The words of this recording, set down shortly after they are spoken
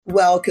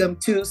Welcome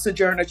to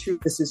Sojourner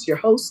Truth. This is your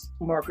host,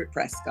 Margaret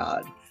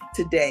Prescott.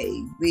 Today,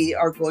 we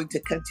are going to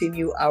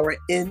continue our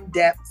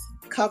in-depth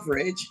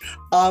coverage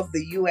of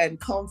the UN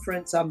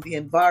Conference on the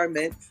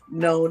Environment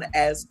known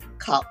as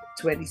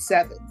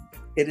COP27.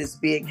 It is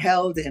being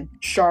held in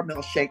Sharm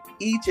el-Sheikh,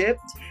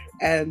 Egypt,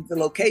 and the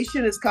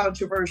location is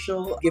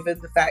controversial given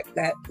the fact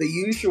that the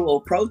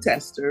usual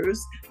protesters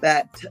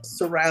that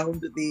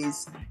surround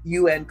these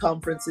UN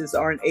conferences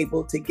aren't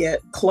able to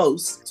get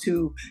close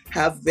to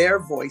have their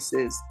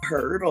voices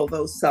heard,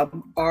 although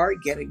some are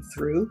getting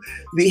through.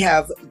 We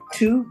have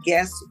two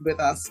guests with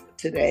us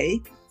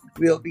today.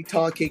 We'll be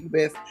talking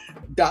with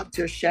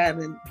Dr.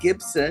 Shannon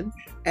Gibson,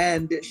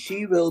 and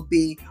she will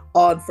be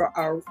on for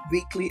our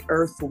weekly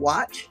Earth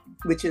Watch,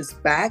 which is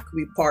back.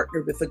 We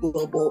partner with the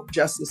Global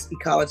Justice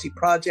Ecology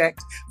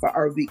Project for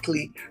our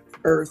weekly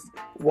Earth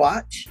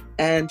Watch,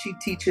 and she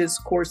teaches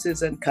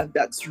courses and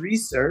conducts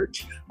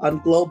research on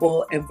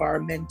global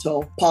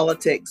environmental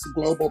politics,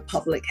 global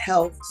public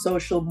health,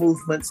 social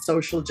movements,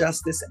 social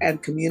justice,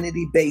 and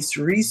community-based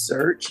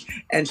research.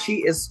 And she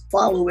is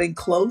following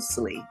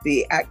closely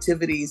the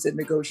activities and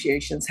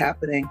negotiations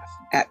happening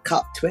at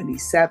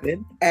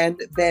COP27.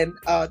 And then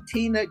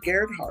Tina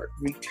Gerhardt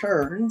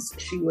returns.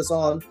 She was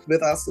on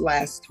with us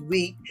last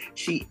week.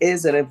 She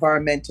is an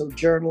environmental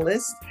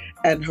journalist,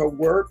 and her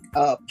work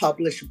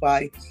published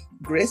by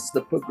GRIS,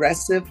 The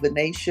Progressive, The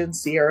Nation,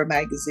 Sierra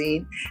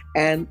Magazine,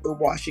 and The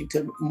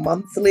Washington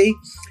Monthly.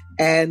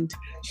 And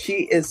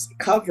she is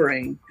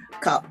covering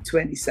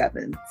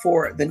COP27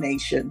 for The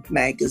Nation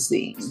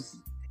magazine.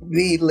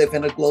 We live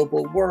in a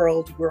global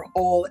world. We're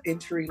all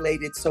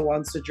interrelated. So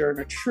on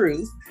Sojourner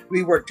Truth,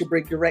 we work to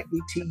bring directly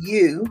to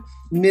you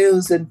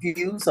news and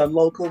views on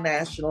local,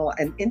 national,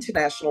 and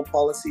international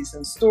policies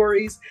and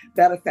stories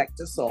that affect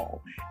us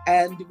all.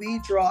 And we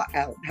draw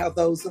out how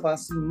those of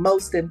us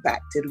most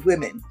impacted,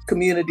 women,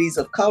 communities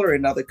of color,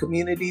 and other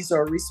communities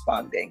are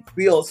responding.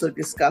 We also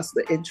discuss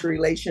the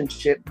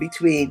interrelationship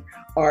between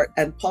art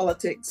and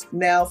politics.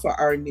 Now for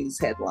our news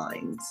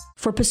headlines.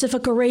 For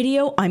Pacifica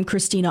Radio, I'm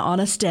Christina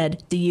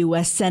Onnested. The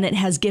U.S. Senate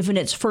has given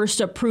its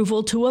first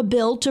approval to a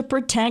bill to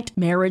protect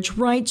marriage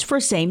rights for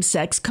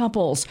same-sex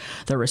couples.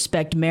 The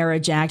Respect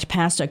Marriage Act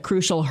passed a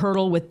crucial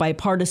hurdle with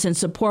bipartisan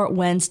support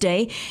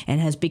Wednesday and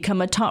has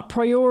become a top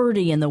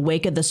priority in the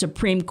wake of the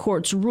Supreme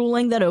Court's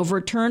ruling that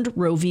overturned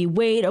Roe v.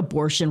 Wade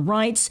abortion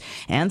rights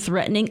and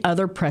threatening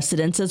other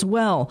precedents as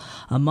well.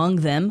 Among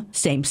them,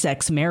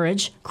 same-sex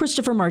marriage.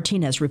 Christopher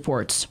Martinez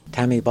reports.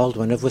 Tammy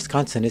Baldwin of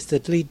Wisconsin is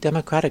the lead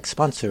Democratic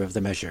sponsor of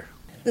the measure.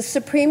 The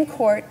Supreme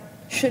Court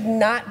should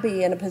not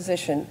be in a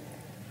position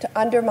to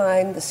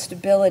undermine the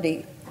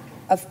stability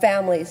of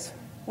families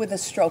with a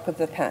stroke of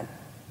the pen.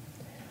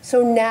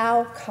 So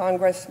now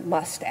Congress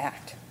must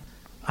act.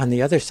 On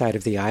the other side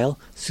of the aisle,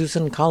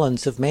 Susan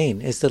Collins of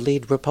Maine is the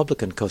lead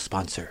Republican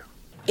co-sponsor.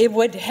 It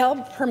would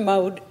help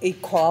promote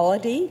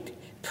equality,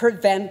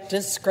 prevent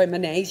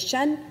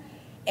discrimination,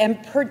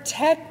 and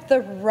protect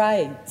the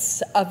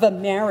rights of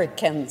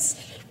Americans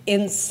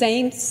in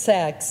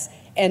same-sex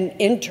and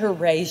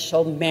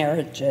interracial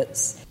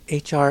marriages.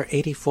 H.R.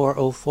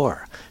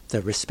 8404,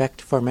 the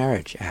Respect for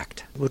Marriage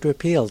Act, would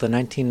repeal the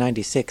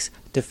 1996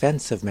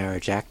 Defense of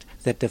Marriage Act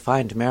that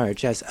defined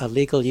marriage as a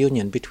legal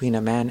union between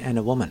a man and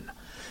a woman.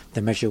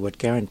 The measure would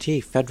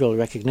guarantee federal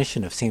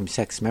recognition of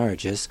same-sex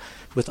marriages,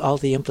 with all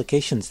the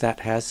implications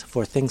that has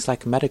for things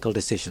like medical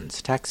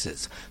decisions,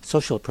 taxes,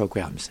 social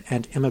programs,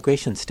 and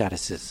immigration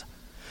statuses.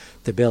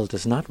 The bill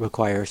does not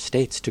require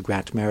states to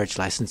grant marriage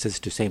licenses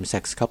to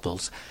same-sex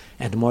couples,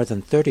 and more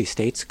than 30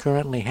 states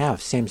currently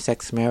have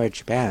same-sex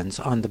marriage bans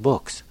on the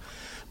books.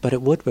 But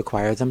it would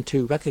require them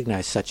to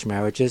recognize such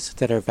marriages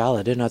that are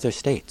valid in other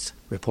states.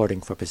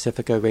 Reporting for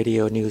Pacifica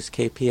Radio News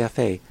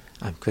KPFA,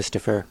 I'm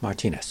Christopher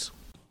Martinez.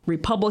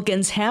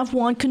 Republicans have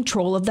won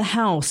control of the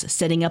House,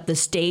 setting up the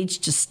stage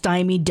to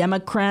stymie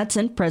Democrats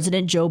and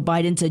President Joe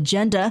Biden's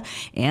agenda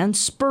and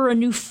spur a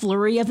new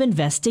flurry of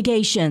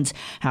investigations.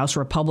 House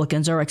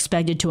Republicans are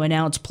expected to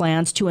announce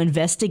plans to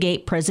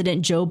investigate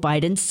President Joe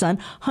Biden's son,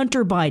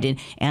 Hunter Biden,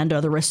 and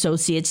other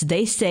associates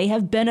they say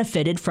have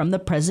benefited from the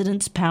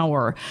president's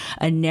power.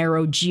 A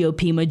narrow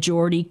GOP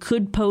majority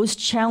could pose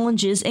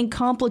challenges and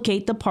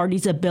complicate the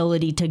party's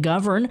ability to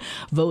govern.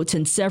 Votes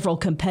in several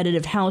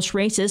competitive House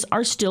races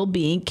are still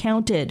being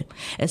counted,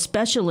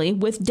 especially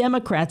with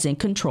Democrats in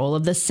control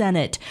of the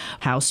Senate.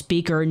 House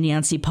Speaker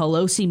Nancy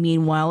Pelosi,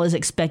 meanwhile, is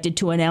expected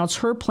to announce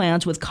her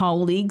plans with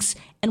colleagues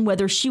and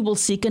whether she will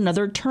seek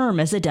another term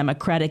as a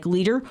Democratic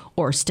leader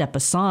or step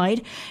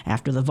aside.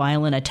 After the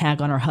violent attack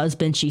on her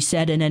husband, she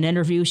said in an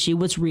interview she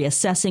was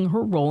reassessing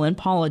her role in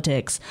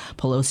politics.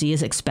 Pelosi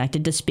is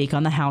expected to speak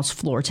on the House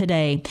floor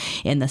today.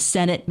 In the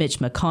Senate, Mitch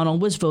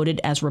McConnell was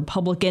voted as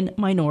Republican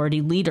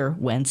Minority Leader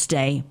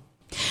Wednesday.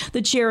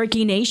 The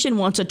Cherokee Nation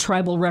wants a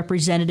tribal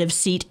representative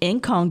seat in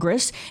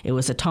Congress. It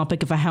was a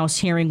topic of a House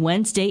hearing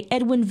Wednesday.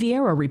 Edwin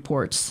Vieira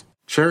reports.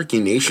 Cherokee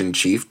Nation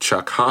Chief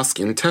Chuck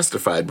Hoskin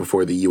testified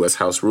before the U.S.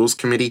 House Rules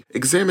Committee,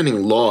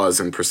 examining laws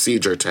and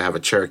procedure to have a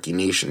Cherokee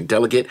Nation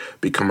delegate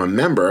become a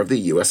member of the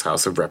U.S.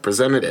 House of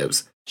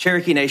Representatives.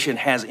 Cherokee Nation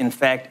has, in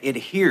fact,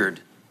 adhered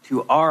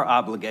to our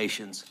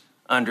obligations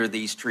under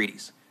these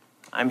treaties.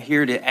 I'm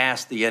here to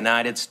ask the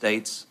United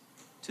States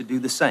to do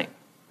the same.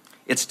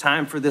 It's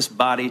time for this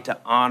body to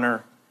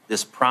honor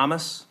this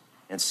promise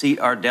and seat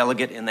our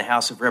delegate in the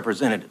House of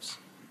Representatives.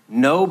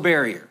 No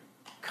barrier,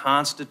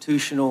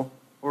 constitutional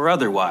or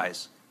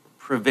otherwise,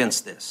 prevents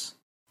this.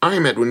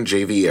 I'm Edwin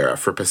J. Vieira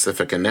for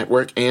Pacifica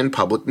Network and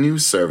Public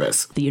News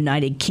Service. The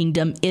United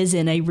Kingdom is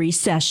in a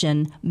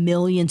recession.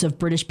 Millions of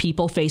British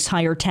people face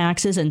higher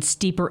taxes and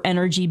steeper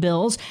energy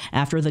bills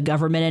after the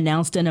government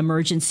announced an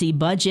emergency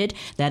budget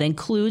that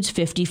includes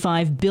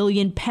 £55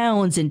 billion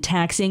in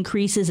tax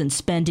increases and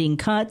spending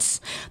cuts.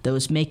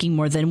 Those making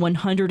more than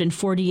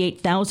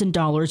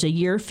 $148,000 a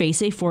year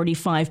face a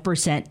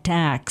 45%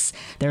 tax.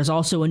 There's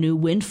also a new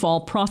windfall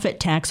profit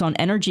tax on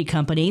energy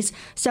companies.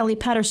 Sally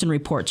Patterson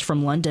reports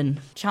from London.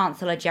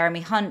 Chancellor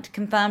Jeremy Hunt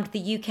confirmed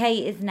the UK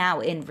is now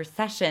in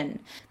recession.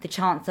 The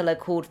Chancellor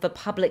called for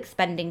public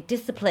spending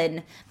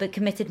discipline, but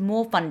committed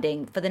more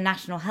funding for the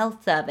National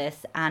Health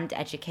Service and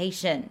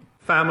education.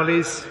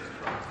 Families,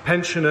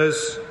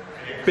 pensioners,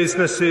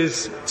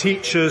 businesses,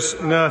 teachers,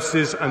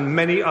 nurses, and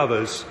many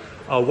others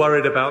are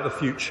worried about the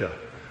future.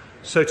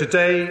 So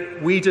today,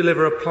 we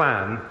deliver a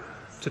plan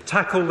to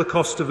tackle the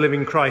cost of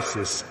living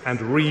crisis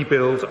and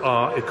rebuild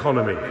our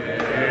economy.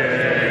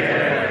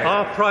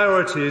 Our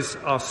priorities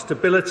are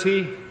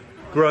stability,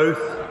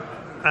 growth,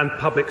 and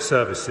public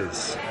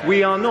services.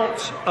 We are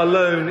not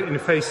alone in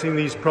facing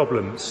these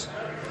problems,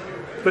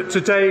 but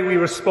today we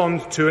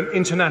respond to an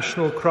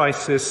international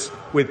crisis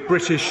with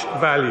British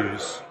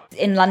values.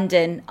 In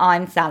London,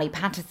 I'm Sally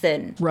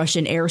Patterson.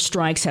 Russian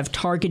airstrikes have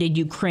targeted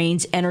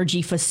Ukraine's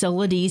energy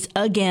facilities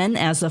again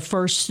as the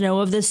first snow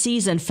of the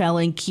season fell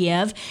in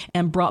Kiev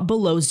and brought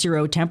below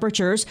zero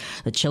temperatures.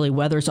 The chilly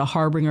weather's a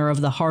harbinger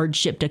of the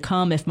hardship to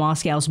come if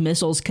Moscow's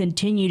missiles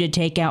continue to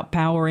take out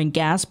power and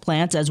gas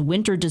plants as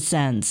winter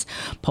descends.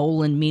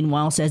 Poland,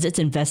 meanwhile, says it's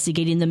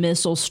investigating the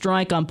missile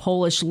strike on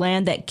Polish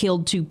land that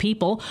killed 2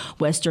 people.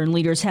 Western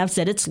leaders have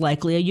said it's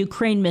likely a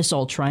Ukraine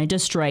missile trying to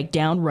strike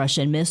down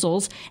Russian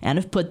missiles and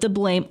have put the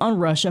blame on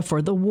Russia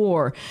for the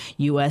war.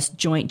 U.S.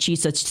 Joint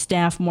Chiefs of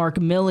Staff Mark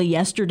Milley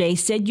yesterday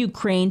said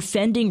Ukraine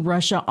fending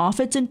Russia off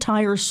its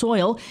entire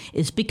soil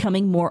is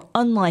becoming more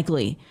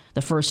unlikely.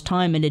 The first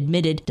time in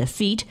admitted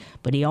defeat,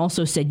 but he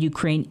also said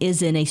Ukraine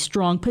is in a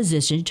strong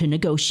position to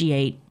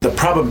negotiate. The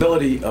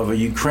probability of a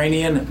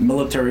Ukrainian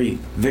military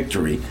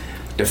victory,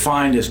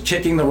 defined as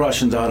kicking the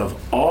Russians out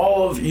of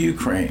all of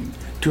Ukraine,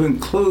 to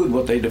include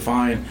what they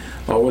define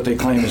or what they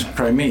claim is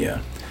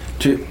Crimea,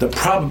 the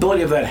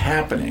probability of that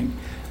happening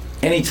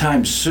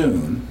anytime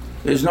soon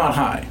is not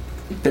high.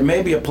 There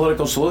may be a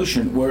political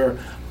solution where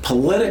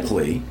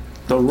politically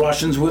the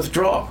Russians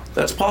withdraw.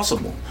 That's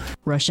possible.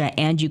 Russia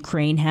and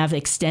Ukraine have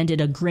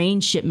extended a grain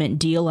shipment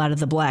deal out of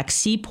the Black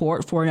Sea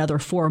port for another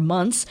 4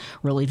 months,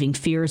 relieving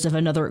fears of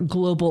another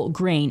global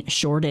grain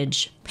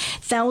shortage.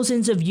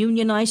 Thousands of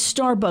unionized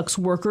Starbucks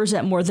workers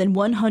at more than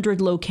 100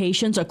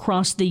 locations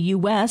across the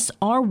U.S.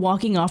 are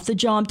walking off the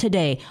job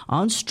today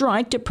on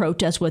strike to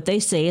protest what they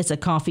say is a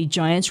coffee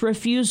giant's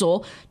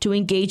refusal to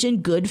engage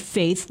in good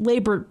faith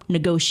labor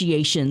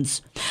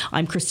negotiations.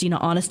 I'm Christina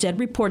Onnested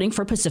reporting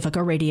for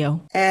Pacifica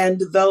Radio.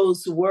 And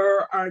those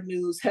were our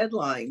news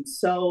headlines.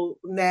 So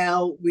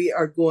now we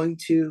are going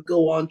to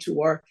go on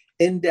to our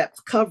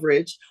in-depth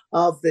coverage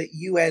of the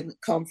UN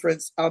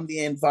Conference on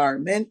the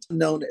Environment,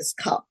 known as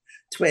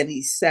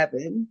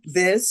COP27.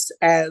 This,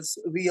 as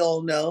we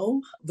all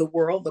know, the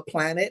world, the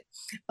planet,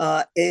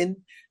 in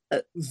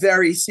a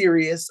very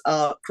serious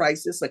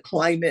crisis, a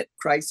climate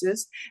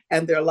crisis.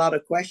 And there are a lot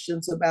of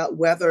questions about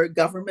whether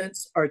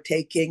governments are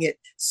taking it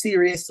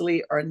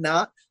seriously or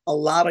not. A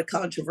lot of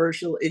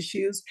controversial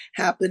issues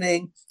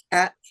happening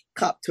at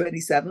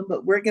COP27,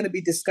 but we're going to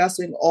be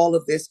discussing all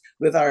of this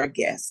with our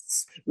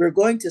guests. We're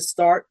going to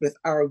start with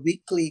our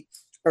weekly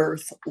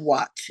Earth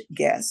Watch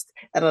guest,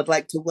 and I'd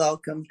like to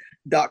welcome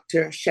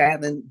Dr.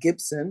 Shannon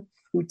Gibson,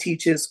 who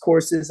teaches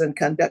courses and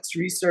conducts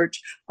research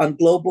on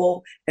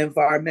global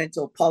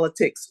environmental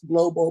politics,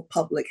 global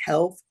public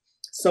health,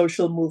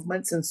 social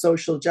movements and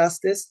social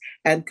justice,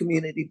 and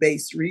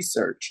community-based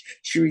research.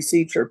 She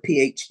received her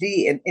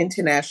PhD in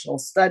international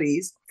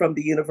studies from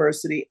the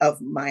University of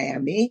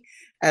Miami.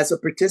 As a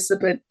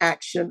participant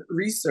action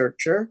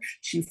researcher,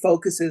 she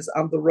focuses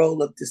on the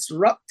role of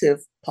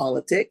disruptive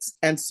politics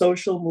and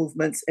social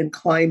movements in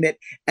climate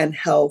and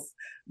health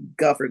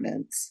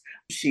governance.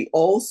 She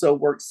also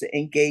works to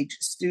engage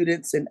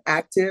students in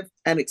active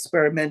and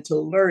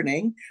experimental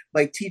learning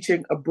by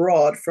teaching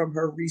abroad from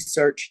her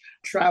research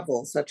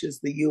travels, such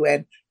as the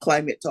UN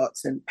Climate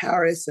Talks in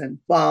Paris and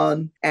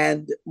Bonn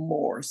and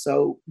more.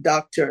 So,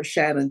 Dr.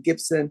 Shannon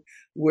Gibson,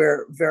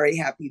 we're very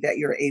happy that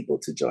you're able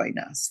to join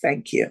us.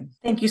 Thank you.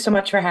 Thank you so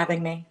much for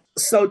having me.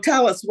 So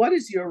tell us, what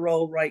is your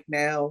role right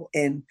now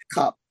in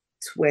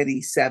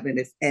COP27,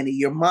 if any?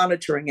 You're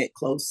monitoring it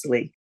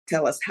closely.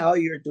 tell us how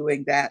you're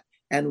doing that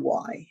and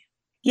why.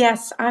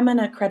 Yes, I'm an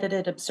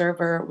accredited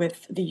observer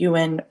with the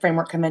UN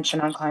Framework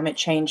Convention on Climate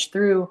Change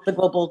through the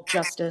Global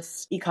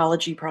Justice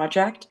Ecology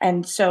Project.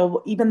 And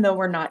so even though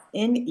we're not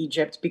in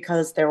Egypt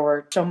because there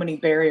were so many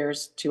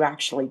barriers to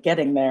actually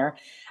getting there,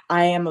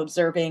 I am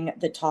observing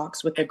the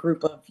talks with a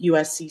group of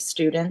USC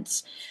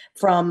students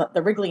from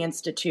the Wrigley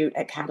Institute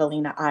at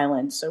Catalina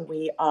Island. So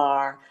we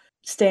are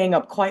staying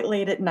up quite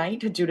late at night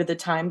due to the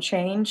time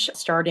change,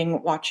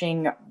 starting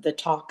watching the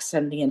talks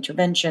and the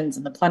interventions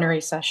and the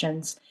plenary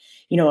sessions,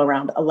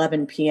 around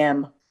 11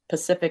 p.m.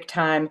 Pacific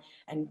time,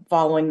 and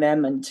following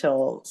them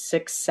until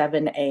 6,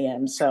 7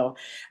 a.m. So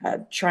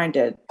trying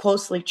to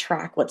closely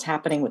track what's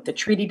happening with the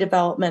treaty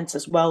developments,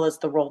 as well as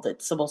the role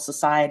that civil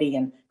society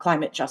and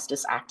climate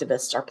justice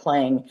activists are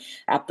playing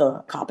at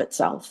the COP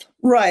itself.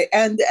 Right.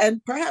 And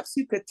perhaps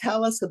you could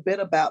tell us a bit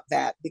about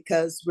that,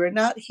 because we're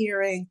not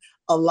hearing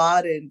a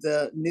lot in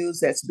the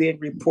news that's being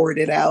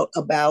reported out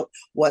about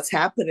what's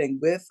happening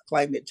with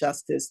climate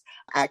justice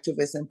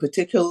activists, and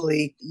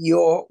particularly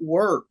your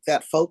work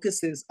that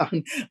focuses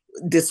on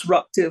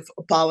disruptive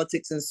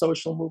politics and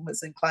social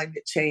movements and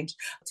climate change.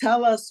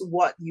 Tell us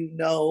what you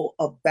know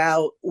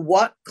about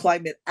what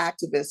climate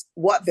activists,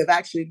 what they've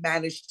actually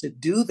managed to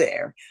do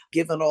there,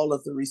 given all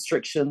of the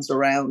restrictions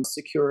around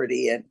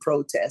security and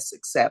protests,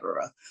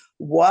 etc.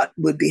 What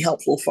would be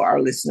helpful for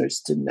our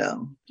listeners to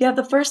know? Yeah,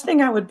 the first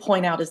thing I would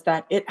point out is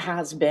that it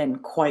has been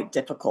quite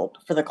difficult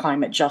for the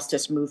climate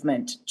justice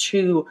movement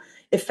to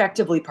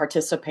effectively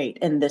participate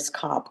in this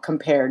COP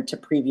compared to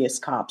previous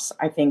COPs.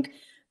 I think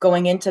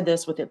going into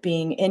this, with it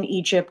being in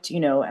Egypt,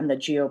 and the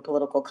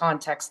geopolitical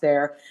context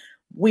there,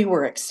 we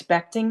were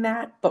expecting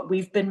that, but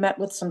we've been met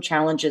with some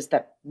challenges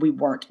that we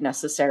weren't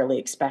necessarily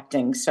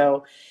expecting.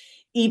 So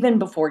even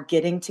before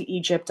getting to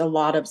Egypt, a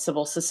lot of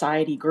civil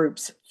society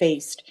groups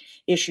faced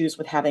issues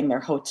with having their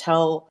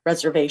hotel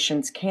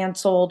reservations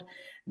canceled.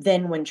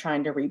 Then when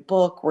trying to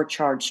rebook, were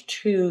charged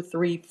 2,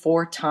 3,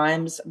 4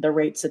 times the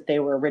rates that they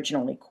were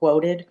originally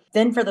quoted.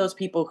 Then for those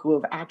people who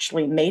have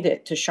actually made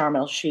it to Sharm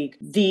el-Sheikh,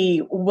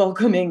 the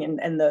welcoming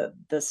and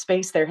the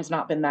space there has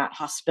not been that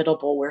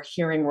hospitable. We're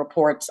hearing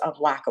reports of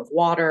lack of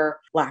water,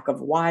 lack of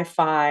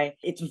Wi-Fi.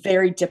 It's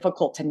very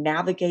difficult to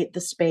navigate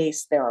the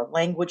space. There are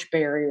language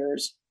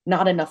barriers,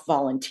 not enough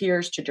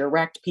volunteers to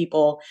direct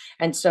people.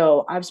 And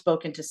so I've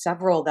spoken to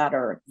several that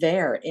are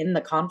there in the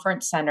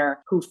conference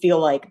center who feel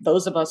like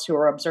those of us who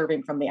are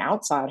observing from the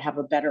outside have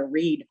a better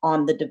read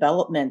on the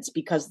developments,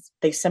 because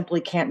they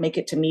simply can't make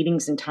it to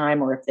meetings in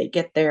time, or if they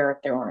get there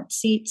aren't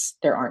seats,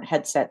 there aren't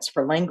headsets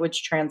for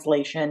language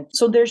translation.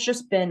 So there's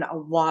just been a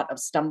lot of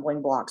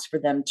stumbling blocks for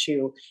them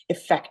to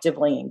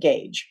effectively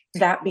engage.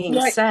 That being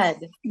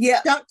said.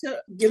 Yeah, Dr.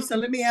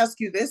 Gibson, let me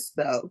ask you this,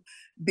 though,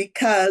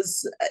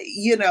 because,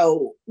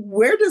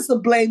 where does the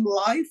blame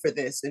lie for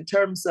this in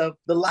terms of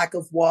the lack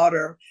of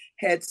water,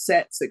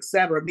 headsets, et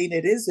cetera? I mean,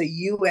 it is a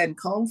UN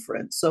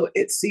conference, so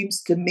it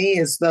seems to me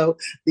as though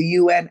the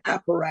UN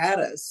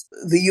apparatus,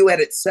 the UN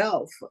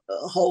itself,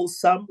 holds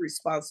some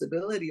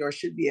responsibility or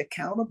should be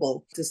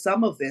accountable to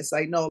some of this.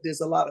 I know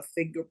there's a lot of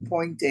finger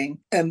pointing,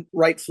 and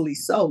rightfully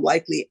so,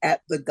 likely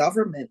at the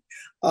government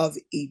of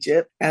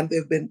Egypt, and there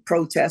have been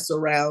protests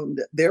around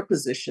their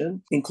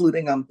position,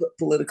 including on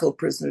political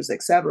prisoners,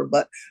 et cetera.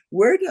 But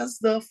where does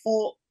the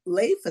fault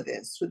lay for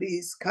this, for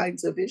these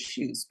kinds of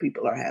issues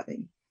people are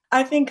having?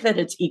 I think that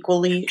it's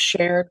equally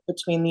shared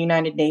between the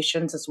United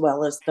Nations as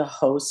well as the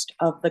host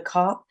of the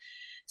COP.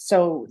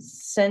 So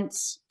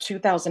since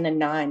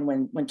 2009,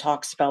 when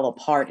talks fell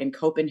apart in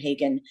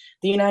Copenhagen,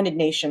 the United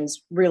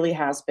Nations really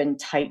has been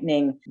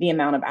tightening the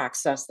amount of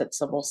access that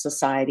civil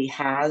society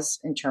has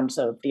in terms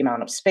of the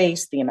amount of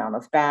space, the amount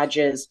of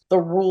badges, the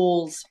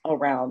rules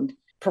around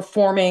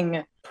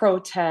performing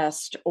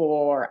protest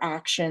or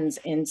actions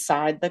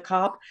inside the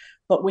COP.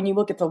 But when you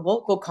look at the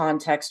local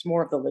context,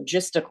 more of the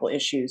logistical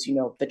issues,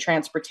 the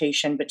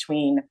transportation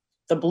between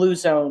the blue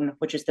zone,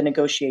 which is the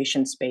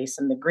negotiation space,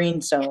 and the green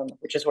zone,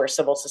 which is where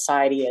civil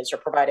society is, or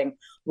providing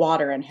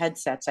water and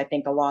headsets, I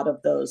think a lot of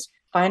those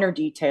finer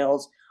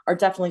details are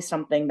definitely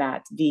something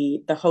that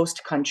the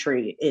host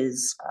country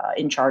is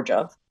in charge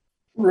of.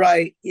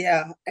 Right,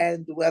 yeah.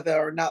 And whether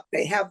or not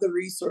they have the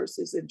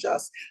resources and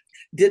just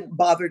didn't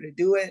bother to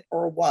do it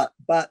or what.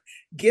 But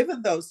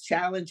given those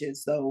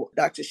challenges, though,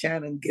 Dr.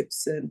 Shannon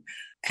Gibson,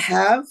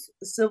 have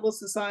civil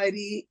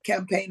society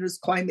campaigners,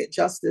 climate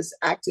justice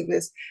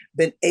activists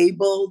been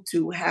able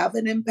to have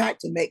an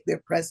impact, to make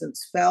their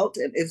presence felt?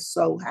 And if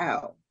so,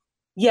 how?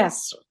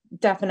 Yes,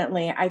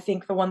 definitely. I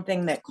think the one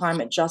thing that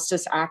climate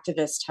justice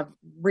activists have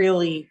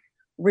really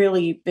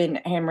been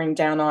hammering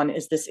down on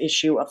is this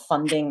issue of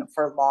funding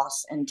for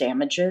loss and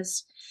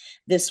damages.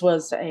 This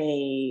was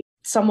a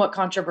somewhat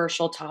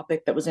controversial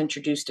topic that was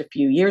introduced a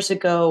few years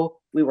ago.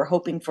 We were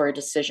hoping for a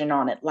decision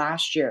on it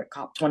last year at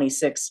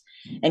COP26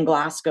 in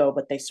Glasgow,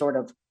 but they sort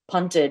of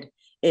punted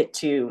it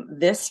to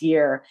this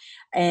year.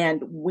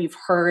 And we've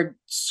heard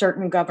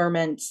certain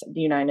governments, the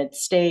United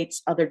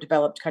States, other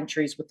developed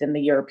countries within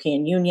the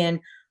European Union,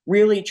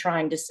 really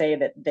trying to say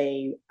that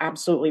they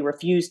absolutely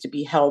refuse to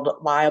be held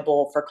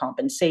liable for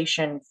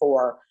compensation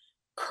for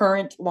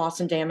current loss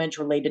and damage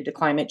related to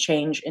climate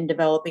change in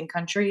developing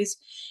countries.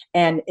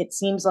 And it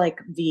seems like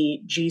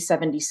the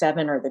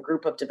G77, or the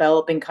group of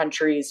developing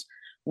countries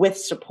with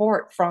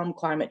support from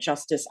climate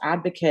justice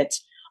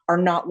advocates, are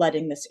not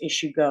letting this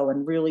issue go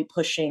and really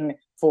pushing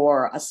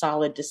for a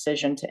solid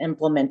decision to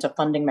implement a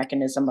funding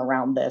mechanism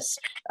around this,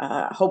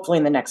 hopefully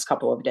in the next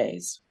couple of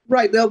days.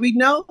 Right. Well, we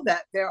know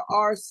that there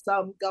are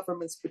some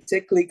governments,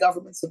 particularly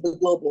governments of the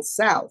global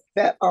south,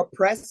 that are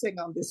pressing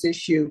on this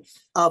issue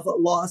of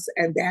loss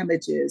and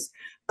damages.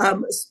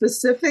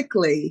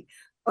 Specifically,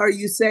 are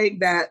you saying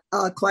that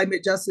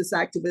climate justice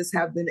activists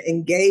have been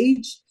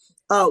engaged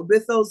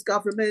with those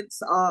governments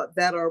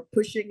that are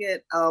pushing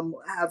it?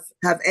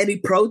 Have any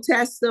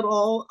protests at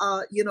all,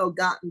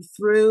 gotten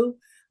through?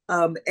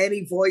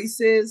 Any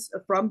voices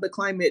from the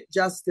climate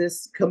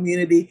justice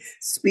community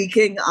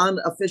speaking on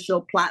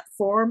official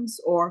platforms,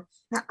 or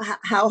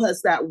how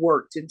has that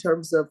worked in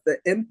terms of the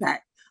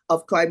impact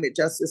of climate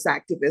justice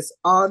activists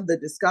on the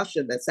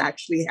discussion that's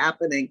actually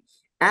happening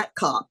at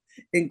COP,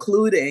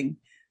 including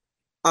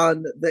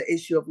on the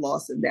issue of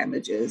loss and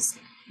damages?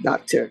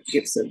 Dr.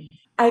 Gibson.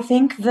 I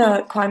think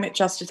the climate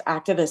justice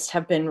activists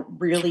have been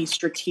really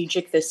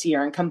strategic this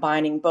year in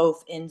combining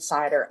both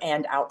insider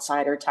and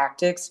outsider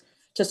tactics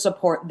to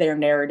support their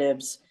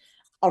narratives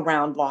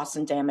around loss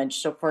and damage.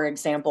 So, for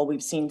example,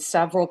 we've seen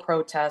several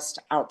protests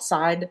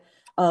outside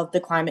of the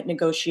climate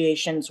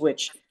negotiations,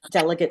 which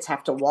delegates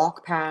have to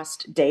walk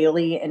past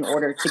daily in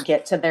order to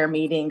get to their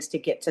meetings, to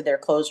get to their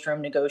closed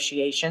room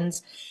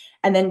negotiations.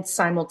 And then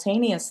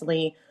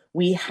simultaneously,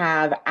 we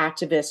have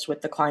activists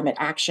with the Climate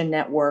Action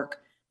Network,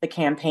 the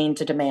Campaign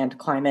to Demand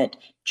Climate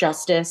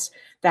Justice,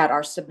 that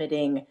are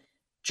submitting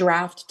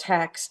draft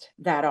text,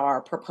 that are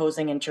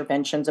proposing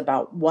interventions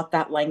about what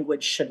that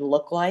language should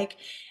look like.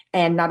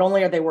 And not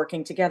only are they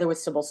working together with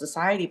civil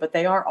society, but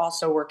they are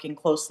also working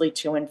closely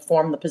to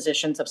inform the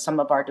positions of some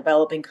of our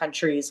developing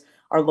countries,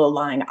 our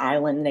low-lying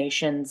island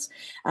nations.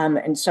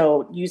 And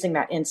so using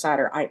that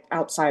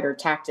insider-outsider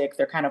tactic,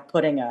 they're kind of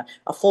putting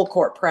a full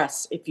court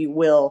press, if you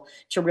will,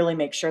 to really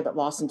make sure that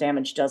loss and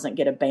damage doesn't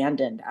get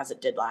abandoned as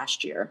it did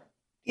last year.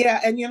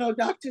 Yeah, and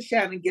Dr.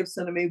 Shannon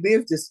Gibson,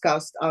 we've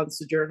discussed on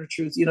Sojourner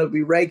Truth,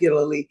 we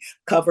regularly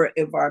cover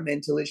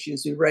environmental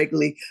issues. We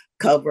regularly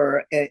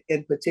cover,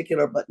 in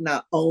particular, but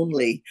not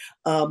only,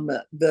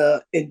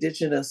 the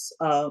indigenous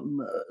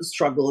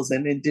struggles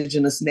and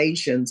indigenous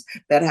nations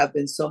that have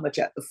been so much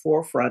at the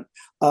forefront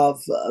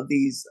of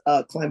these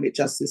climate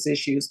justice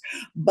issues.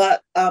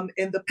 But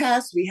in the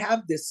past, we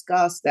have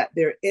discussed that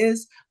there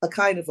is a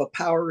kind of a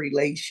power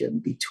relation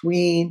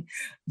between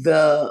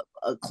the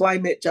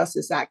climate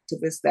justice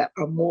activists that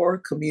are more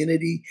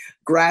community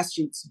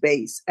grassroots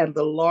based and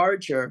the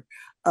larger,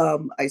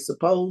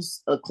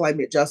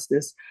 climate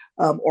justice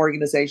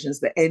organizations,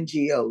 the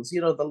NGOs,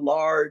 the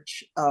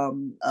large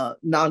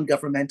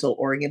non-governmental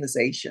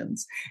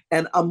organizations.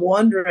 And I'm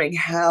wondering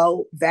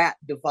how that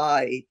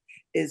divide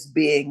is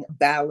being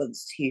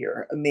balanced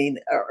here.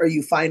 Are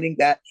you finding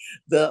that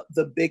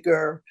the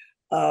bigger,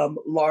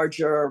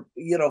 larger,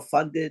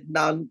 funded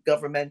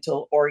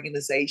non-governmental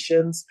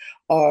organizations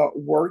are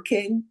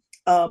working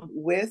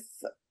with,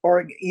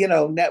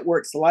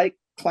 networks like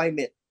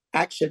Climate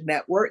Action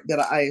Network, that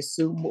I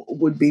assume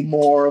would be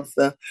more of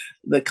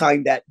the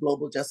kind that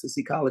Global Justice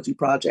Ecology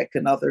Project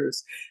and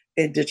others,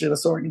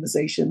 indigenous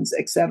organizations,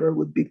 et cetera,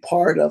 would be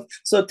part of?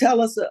 So tell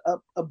us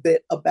a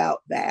bit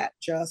about that,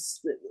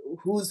 just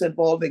who's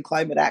involved in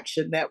Climate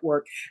Action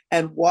Network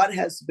and what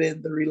has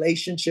been the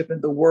relationship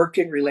and the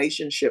working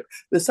relationship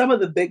with some of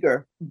the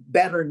bigger,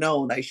 better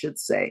known, I should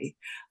say,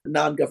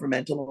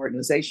 non-governmental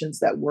organizations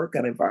that work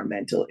on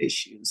environmental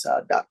issues.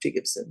 Dr.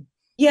 Gibson.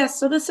 Yes,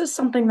 so this is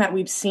something that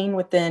we've seen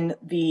within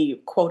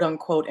the quote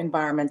unquote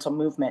environmental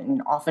movement.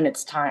 And often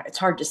it's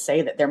hard to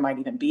say that there might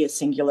even be a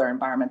singular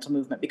environmental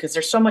movement because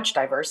there's so much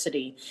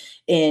diversity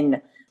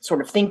in sort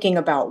of thinking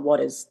about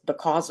what is the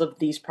cause of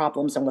these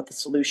problems and what the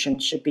solution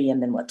should be,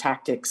 and then what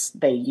tactics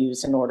they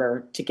use in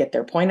order to get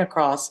their point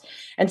across.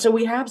 And so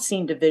we have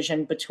seen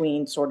division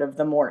between sort of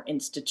the more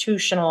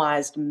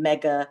institutionalized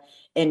mega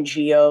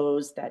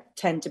NGOs that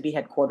tend to be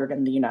headquartered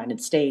in the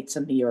United States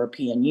and the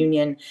European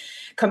Union,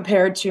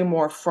 compared to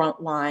more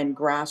frontline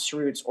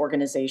grassroots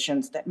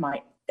organizations that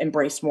might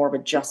embrace more of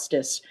a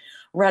justice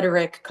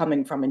rhetoric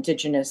coming from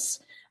indigenous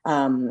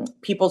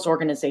people's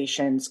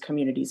organizations,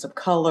 communities of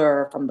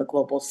color from the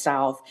global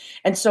south.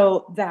 And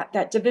so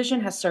that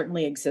division has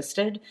certainly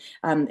existed.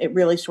 It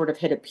really sort of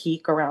hit a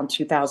peak around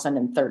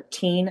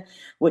 2013,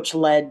 which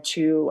led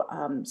to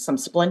some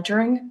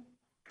splintering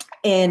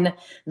in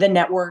the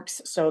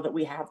networks, so that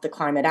we have the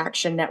Climate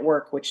Action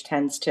Network, which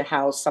tends to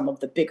house some of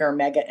the bigger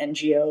mega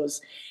NGOs,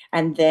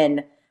 and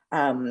then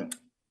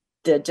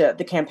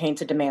the Campaign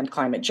to Demand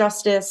Climate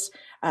Justice,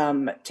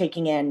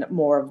 taking in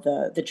more of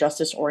the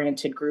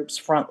justice-oriented groups,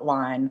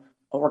 frontline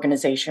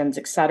organizations,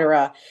 et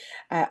cetera.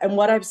 And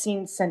what I've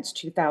seen since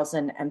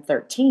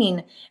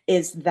 2013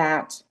 is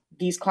that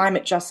these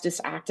climate justice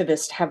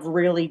activists have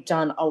really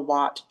done a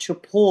lot to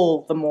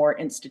pull the more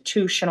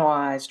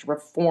institutionalized,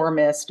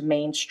 reformist,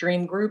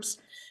 mainstream groups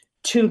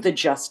to the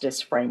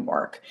justice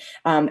framework,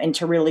 and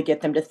to really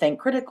get them to think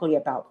critically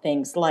about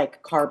things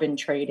like carbon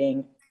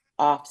trading,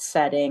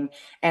 offsetting,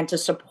 and to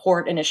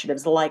support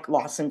initiatives like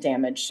loss and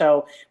damage.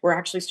 So we're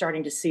actually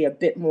starting to see a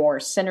bit more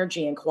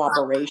synergy and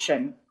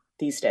cooperation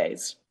these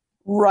days.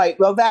 Right.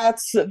 Well,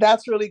 that's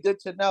really good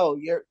to know.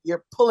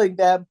 You're pulling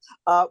them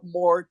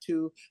more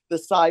to the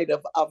side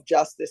of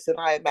justice, and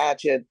I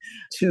imagine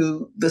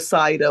to the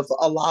side of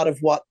a lot of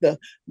what the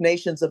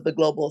nations of the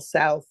global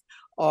South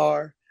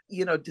are,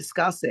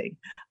 discussing.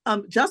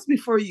 Just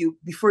before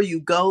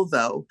you go,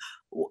 though,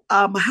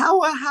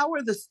 how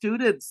are the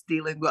students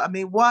dealing with? I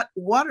mean, what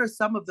are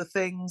some of the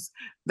things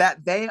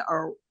that they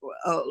are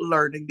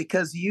learning?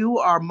 Because you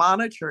are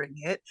monitoring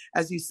it,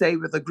 as you say,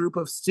 with a group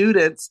of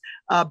students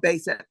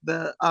based at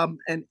the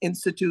an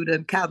institute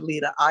in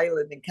Catalina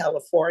Island in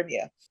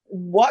California.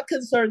 What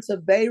concerns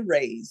have they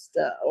raised,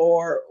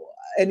 or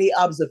any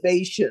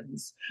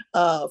observations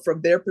from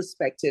their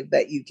perspective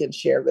that you can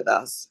share with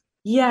us?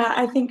 Yeah,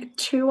 I think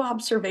two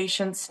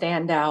observations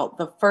stand out.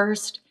 The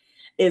first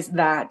is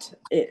that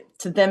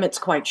to them it's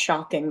quite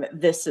shocking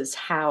that this is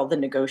how the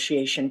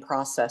negotiation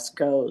process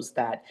goes,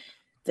 that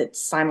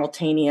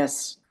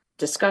simultaneous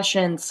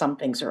discussion, some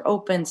things are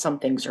open, some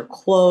things are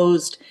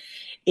closed.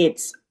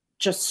 It's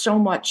just so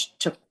much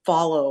to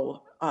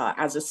follow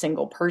as a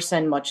single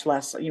person, much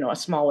less, a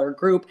smaller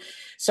group.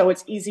 So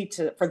it's easy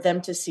for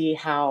them to see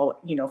how,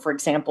 for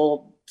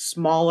example,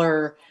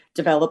 smaller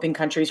developing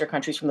countries or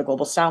countries from the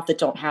global South that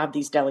don't have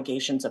these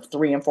delegations of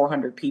 300 and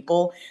 400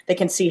 people, they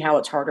can see how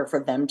it's harder for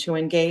them to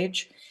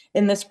engage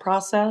in this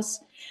process.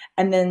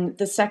 And then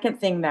the second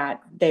thing that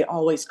they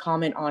always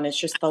comment on is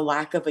just the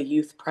lack of a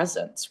youth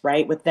presence,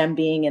 right? With them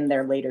being in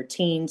their later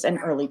teens and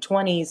early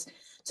 20s,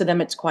 to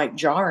them it's quite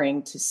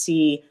jarring to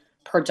see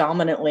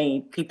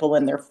predominantly people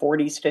in their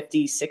 40s,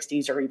 50s,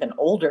 60s, or even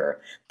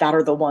older that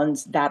are the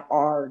ones that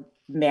are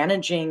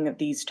managing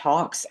these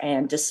talks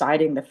and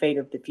deciding the fate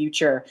of the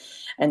future.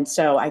 And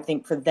so I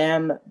think for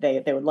them,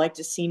 they would like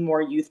to see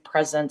more youth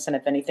presence. And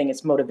if anything,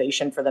 it's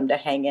motivation for them to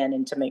hang in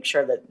and to make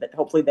sure that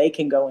hopefully they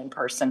can go in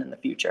person in the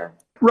future.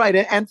 Right.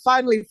 And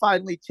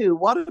finally, too,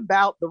 what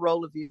about the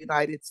role of the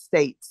United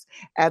States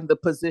and the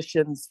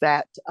positions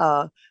that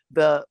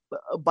the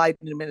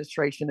Biden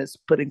administration is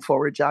putting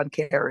forward, John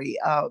Kerry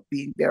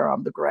being there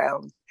on the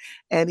ground?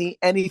 Any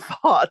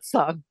thoughts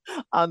on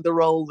the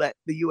role that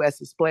the U.S.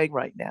 is playing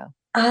right now?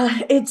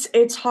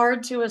 It's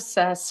hard to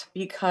assess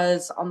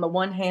because on the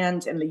one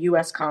hand, in the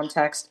U.S.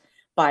 context,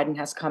 Biden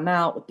has come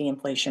out with the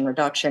Inflation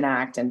Reduction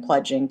Act and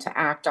pledging to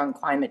act on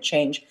climate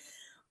change.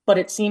 But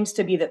it seems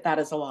to be that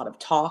is a lot of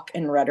talk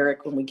and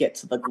rhetoric when we get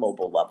to the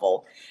global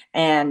level.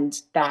 And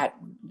that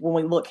when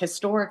we look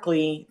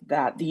historically,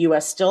 that the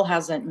U.S. still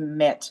hasn't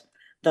met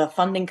the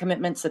funding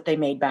commitments that they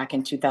made back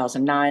in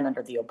 2009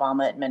 under the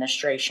Obama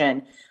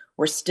administration.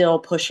 We're still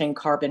pushing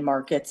carbon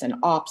markets and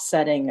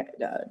offsetting.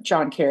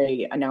 John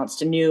Kerry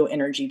announced a new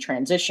energy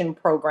transition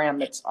program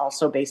that's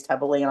also based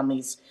heavily on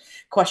these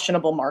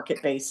questionable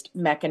market-based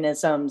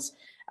mechanisms.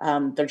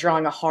 They're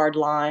drawing a hard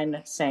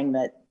line, saying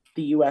that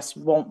the U.S.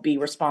 won't be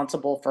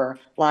responsible for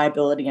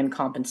liability and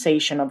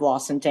compensation of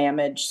loss and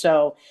damage.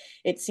 So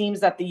it seems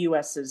that the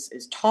U.S.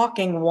 is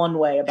talking one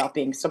way about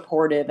being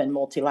supportive and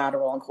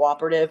multilateral and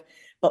cooperative,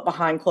 but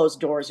behind closed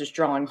doors is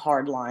drawing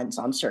hard lines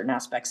on certain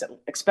aspects,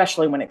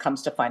 especially when it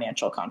comes to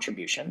financial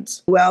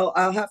contributions. Well,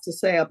 I'll have to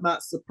say I'm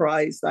not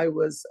surprised. I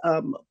was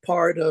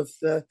part of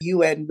the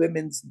UN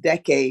Women's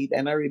Decade,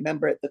 and I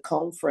remember at the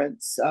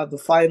conference, the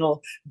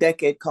final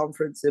decade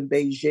conference in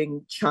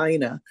Beijing,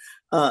 China,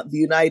 the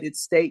United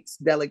States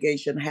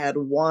delegation had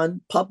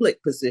one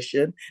public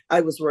position.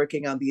 I was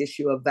working on the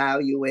issue of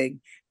valuing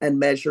and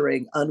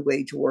measuring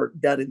unwaged work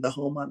done in the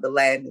home, on the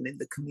land, and in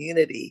the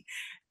community.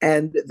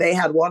 And they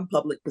had one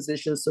public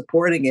position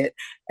supporting it,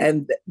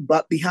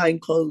 but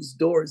behind closed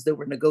doors, they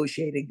were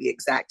negotiating the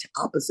exact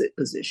opposite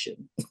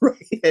position, right?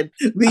 And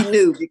we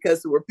knew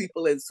because there were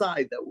people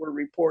inside that were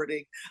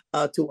reporting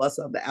to us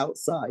on the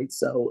outside.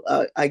 So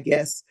I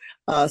guess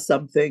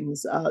some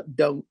things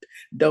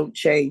don't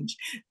change.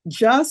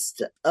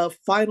 Just a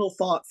final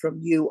thought from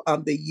you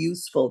on the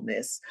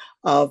usefulness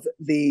of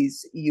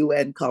these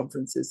UN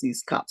conferences,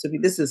 these COPs. I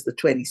mean, this is the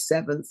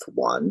 27th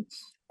one.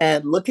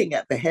 And looking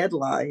at the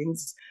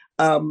headlines,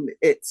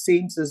 it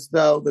seems as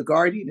though The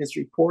Guardian is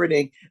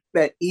reporting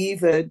that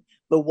even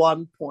the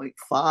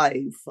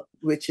 1.5,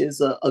 which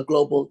is a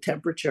global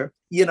temperature,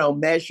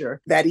 measure,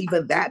 that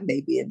even that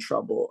may be in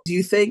trouble. Do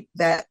you think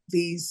that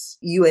these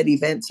UN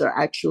events are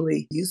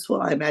actually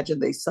useful? I imagine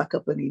they suck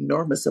up an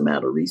enormous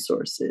amount of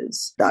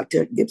resources.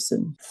 Dr.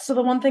 Gibson. So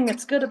the one thing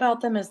that's good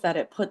about them is that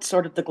it puts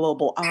sort of the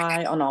global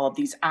eye on all of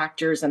these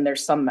actors, and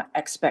there's some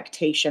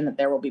expectation that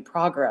there will be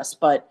progress.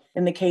 But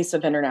in the case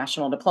of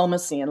international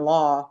diplomacy and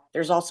law,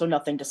 there's also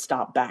nothing to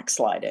stop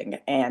backsliding.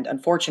 And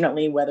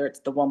unfortunately, whether it's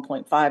the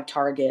 1.5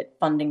 target,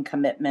 funding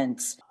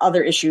commitments,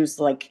 other issues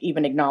like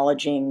even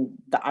acknowledging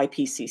the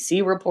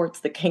IPCC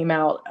reports that came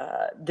out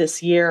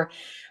this year,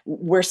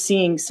 we're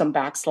seeing some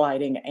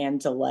backsliding and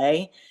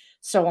delay.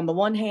 So on the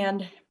one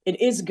hand,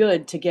 it is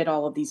good to get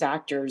all of these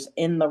actors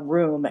in the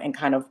room and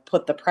kind of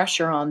put the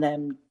pressure on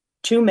them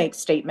to make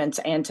statements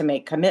and to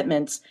make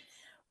commitments.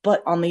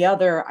 But on the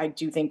other, I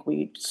do think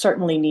we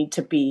certainly need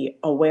to be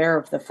aware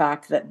of the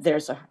fact that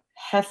there's a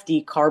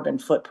hefty carbon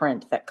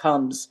footprint that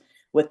comes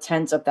with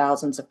tens of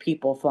thousands of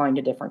people flying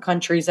to different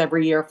countries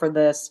every year for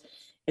this.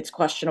 It's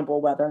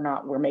questionable whether or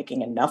not we're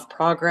making enough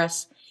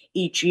progress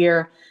each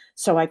year.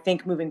 So I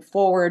think moving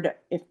forward,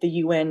 if the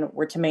UN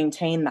were to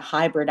maintain the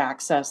hybrid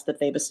access that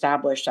they've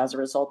established as a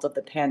result of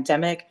the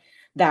pandemic,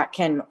 that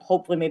can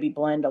hopefully maybe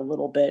blend a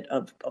little bit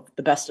of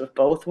the best of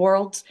both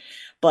worlds.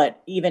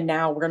 But even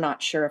now, we're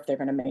not sure if they're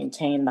going to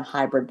maintain the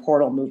hybrid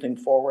portal moving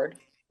forward.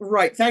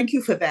 Right. Thank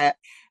you for that.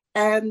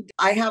 And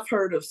I have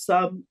heard of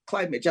some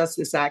climate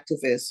justice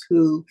activists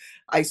who,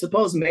 I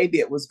suppose maybe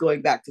it was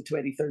going back to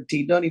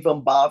 2013, don't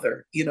even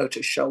bother,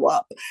 to show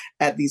up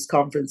at these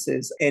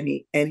conferences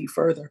any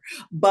further.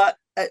 But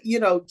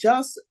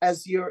just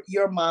as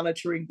you're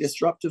monitoring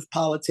disruptive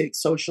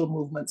politics, social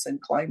movements,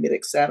 and climate,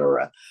 et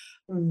cetera,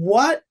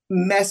 what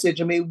message,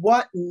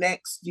 what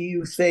next do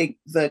you think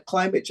the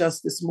climate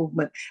justice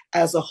movement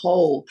as a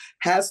whole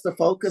has to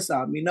focus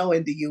on? We know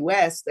in the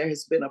US, there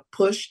has been a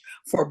push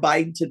for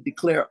Biden to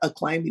declare a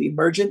climate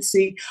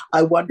emergency.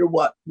 I wonder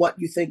what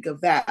you think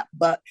of that.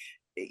 But,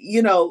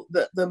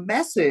 the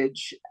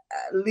message,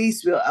 at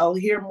least I'll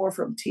hear more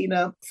from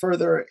Tina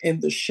further in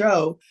the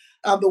show.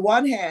 On the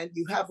one hand,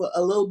 you have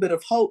a little bit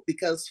of hope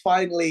because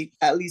finally,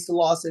 at least the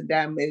loss and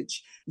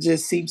damage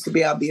just seems to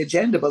be on the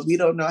agenda, but we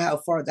don't know how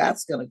far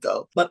that's going to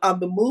go. But on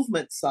the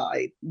movement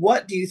side,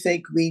 what do you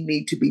think we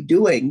need to be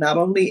doing, not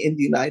only in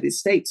the United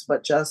States,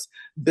 but just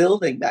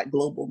building that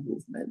global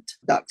movement?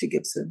 Dr.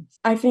 Gibson.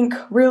 I think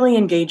really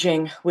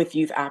engaging with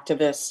youth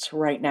activists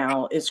right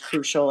now is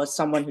crucial. As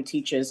someone who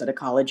teaches at a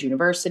college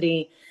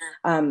university,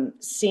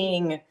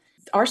 seeing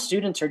our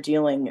students are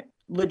dealing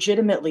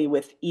legitimately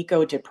with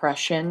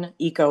eco-depression,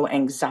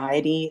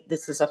 eco-anxiety.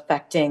 This is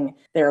affecting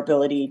their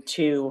ability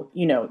to,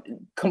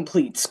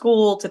 complete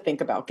school, to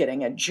think about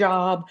getting a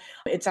job.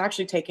 It's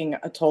actually taking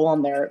a toll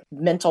on their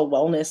mental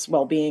wellness,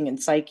 well-being, and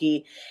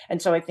psyche.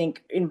 And so I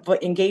think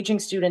engaging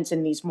students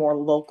in these more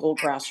local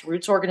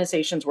grassroots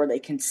organizations where they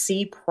can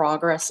see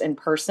progress in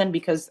person,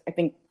 because I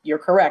think you're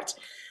correct,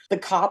 the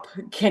COP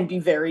can be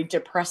very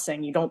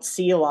depressing. You don't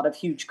see a lot of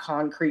huge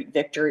concrete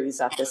victories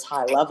at this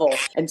high level.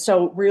 And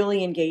so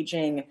really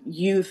engaging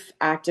youth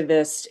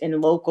activists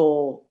in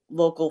local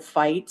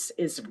fights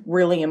is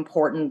really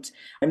important,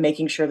 and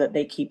making sure that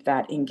they keep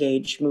that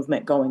engaged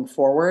movement going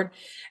forward.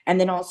 And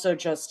then also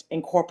just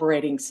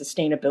incorporating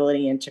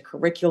sustainability into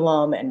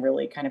curriculum and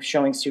really kind of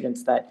showing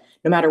students that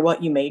no matter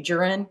what you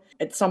major in,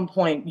 at some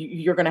point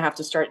you're going to have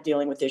to start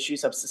dealing with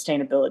issues of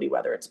sustainability,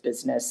 whether it's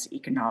business,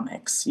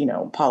 economics,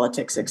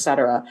 politics, et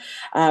cetera.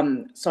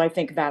 So I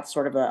think that's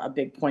sort of a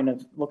big point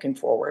of looking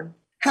forward.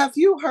 Have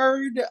you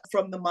heard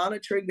from the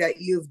monitoring that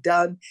you've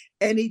done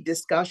any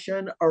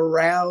discussion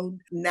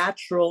around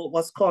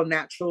what's called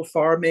natural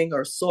farming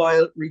or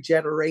soil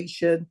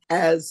regeneration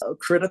as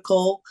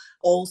critical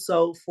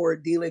also for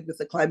dealing with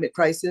the climate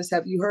crisis?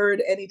 Have you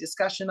heard any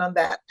discussion on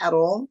that at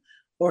all,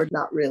 or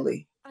not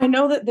really? I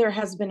know that there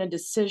has been a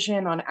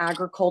decision on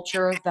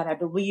agriculture that I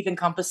believe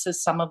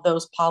encompasses some of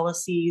those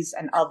policies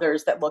and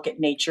others that look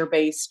at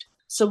nature-based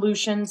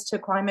solutions to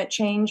climate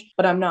change,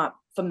 but I'm not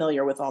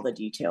familiar with all the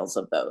details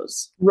of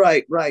those.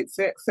 Right.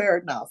 Fair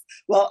enough.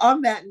 Well,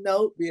 on that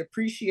note, we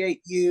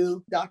appreciate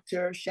you,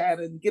 Dr.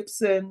 Shannon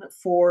Gibson,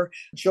 for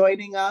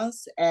joining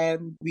us.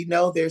 And we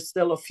know there's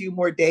still a few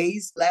more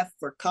days left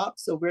for COP,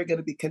 so we're going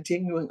to be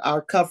continuing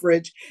our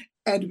coverage.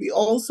 And we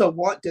also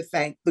want to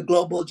thank the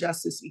Global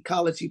Justice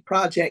Ecology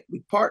Project. We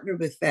partner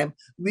with them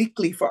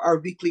weekly for our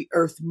weekly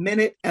Earth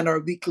Minute and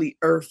our weekly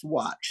Earth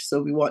Watch.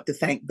 So we want to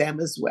thank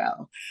them as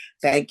well.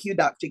 Thank you,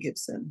 Dr.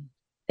 Gibson.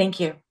 Thank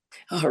you.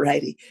 All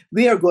righty.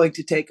 We are going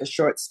to take a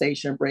short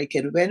station break.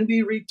 And when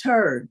we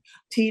return,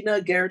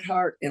 Tina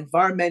Gerhardt,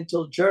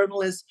 environmental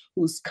journalist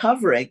who's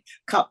covering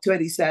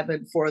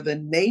COP27 for The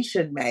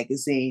Nation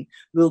magazine,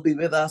 will be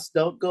with us.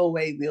 Don't go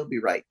away. We'll be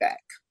right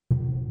back.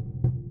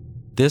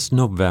 This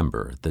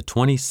November, the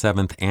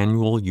 27th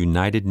Annual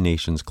United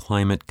Nations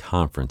Climate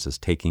Conference is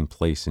taking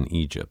place in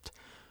Egypt.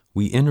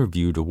 We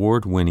interviewed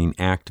award-winning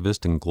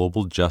activist and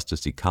Global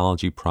Justice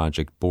Ecology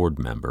Project board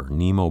member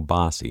Nemo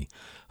Bassi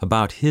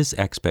about his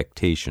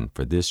expectation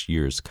for this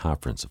year's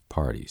Conference of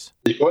Parties.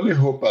 The only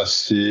hope I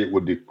see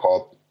with the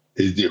COP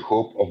is the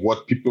hope of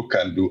what people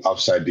can do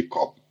outside the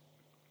COP.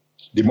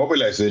 The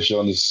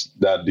mobilizations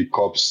that the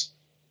COPs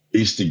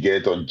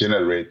instigate or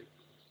generate,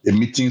 the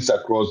meetings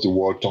across the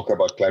world talk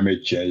about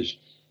climate change,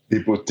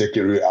 people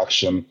taking real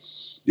action,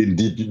 the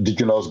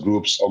indigenous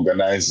groups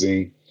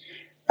organizing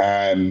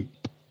and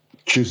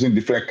choosing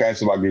different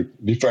kinds of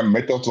different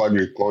methods of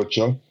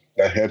agriculture,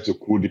 that helps to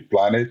cool the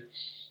planet,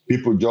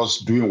 people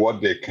just doing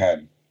what they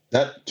can.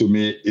 That, to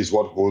me, is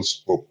what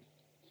holds hope.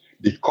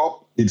 The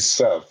COP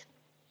itself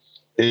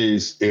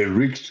is a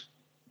rigged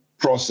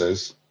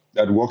process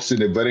that works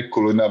in a very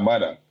colonial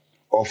manner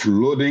of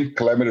loading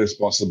climate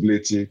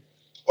responsibility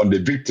on the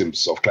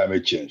victims of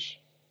climate change.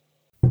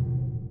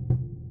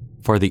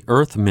 For the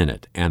Earth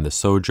Minute and the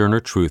Sojourner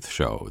Truth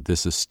Show,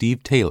 this is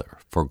Steve Taylor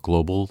for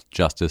Global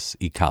Justice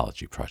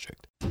Ecology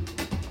Project.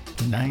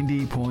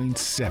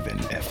 90.7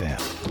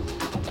 FM.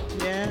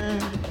 Yeah.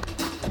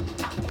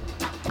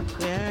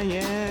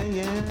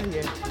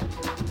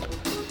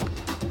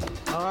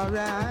 All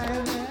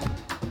right.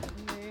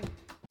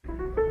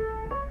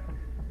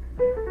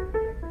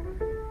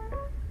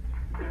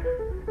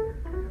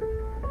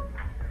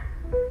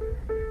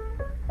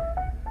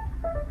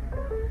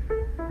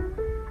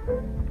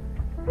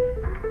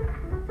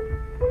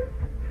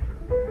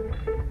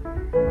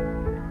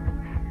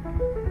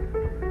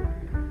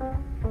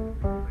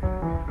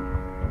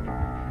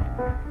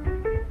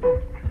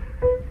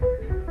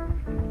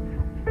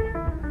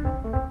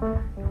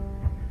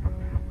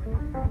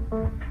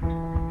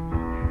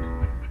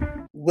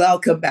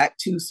 Welcome back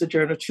to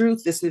Sojourner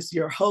Truth. This is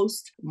your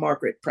host,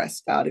 Margaret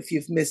Prescott. If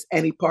you've missed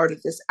any part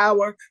of this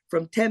hour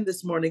from 10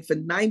 this morning for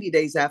 90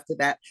 days after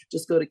that,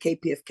 just go to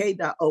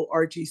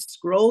kpfk.org,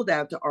 scroll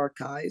down to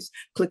archives,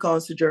 click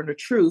on Sojourner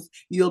Truth.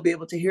 You'll be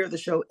able to hear the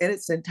show in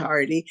its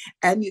entirety,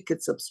 and you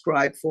can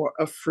subscribe for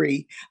a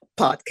free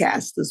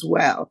podcast as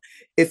well.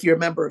 If you're a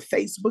member of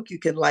Facebook, you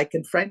can like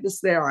and friend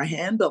us there. Our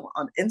handle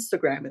on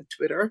Instagram and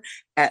Twitter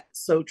at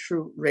So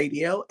True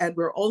Radio. And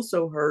we're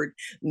also heard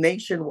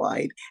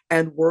nationwide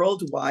and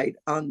worldwide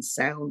on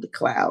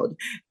SoundCloud.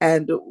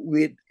 And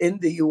in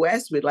the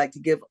US, we'd like to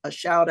give a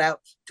shout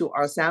out to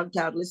our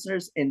SoundCloud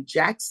listeners in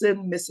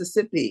Jackson,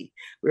 Mississippi,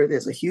 where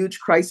there's a huge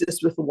crisis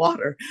with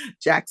water,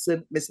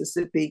 Jackson,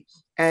 Mississippi.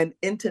 And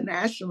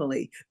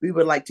internationally, we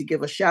would like to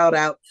give a shout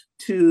out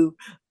to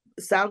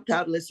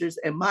SoundCloud listeners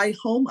in my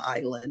home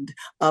island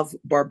of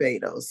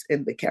Barbados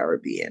in the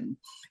Caribbean.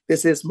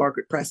 This is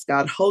Margaret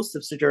Prescott, host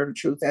of Sojourner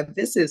Truth, and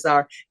this is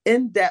our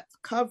in-depth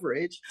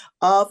coverage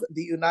of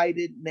the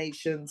United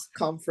Nations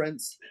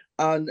Conference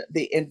on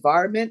the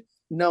Environment,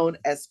 known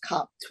as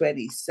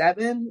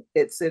COP27.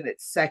 It's in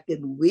its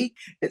second week.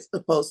 It's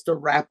supposed to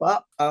wrap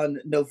up on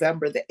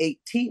November the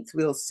 18th.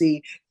 We'll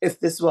see if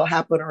this will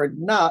happen or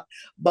not,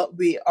 but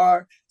we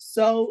are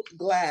so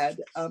glad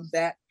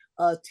that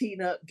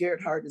Tina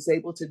Gerhardt is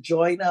able to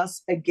join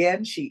us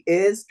again. She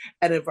is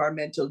an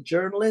environmental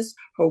journalist.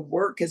 Her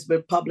work has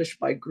been published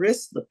by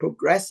GRIS, The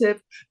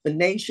Progressive, The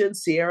Nation,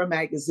 Sierra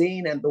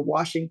Magazine, and The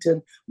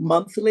Washington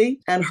Monthly.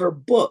 And her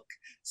book,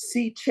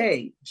 Sea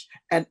Change,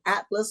 an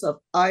Atlas of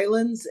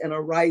Islands in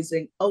a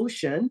Rising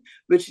Ocean,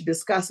 which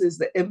discusses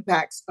the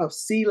impacts of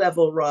sea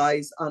level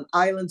rise on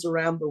islands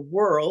around the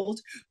world,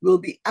 will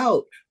be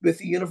out with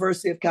the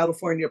University of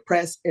California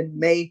Press in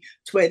May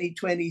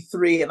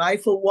 2023. And I,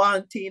 for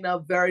one, Tina,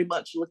 very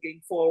much looking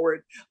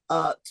forward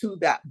to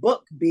that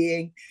book,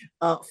 being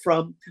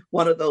from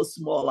one of those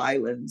small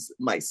islands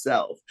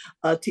myself.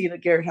 Tina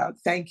Gerhardt,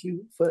 thank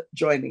you for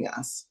joining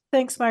us.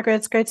 Thanks, Margaret.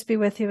 It's great to be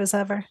with you as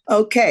ever.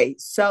 Okay,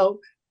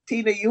 so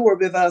Tina, you were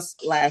with us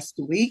last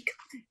week,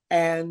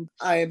 and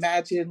I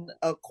imagine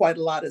quite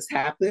a lot has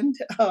happened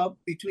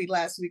between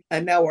last week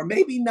and now, or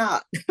maybe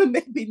not,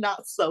 maybe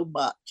not so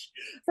much.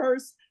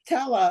 First,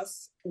 tell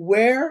us,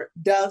 where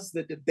does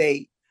the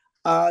debate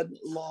on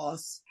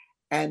loss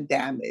and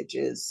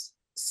damages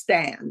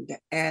stand?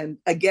 And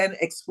again,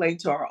 explain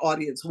to our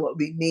audience what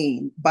we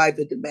mean by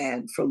the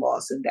demand for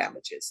loss and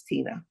damages,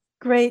 Tina.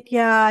 Great.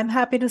 Yeah, I'm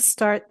happy to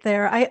start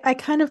there. I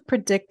kind of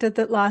predicted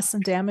that loss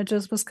and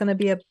damages was going to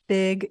be a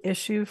big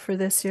issue for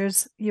this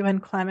year's UN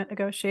climate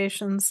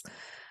negotiations.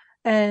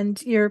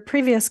 And your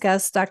previous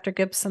guest, Dr.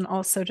 Gibson,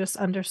 also just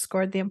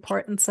underscored the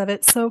importance of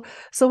it. So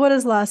what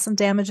is loss and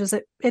damages?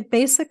 It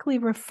basically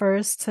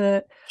refers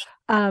to,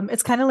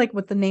 it's kind of like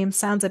what the name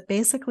sounds. It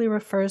basically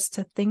refers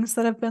to things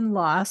that have been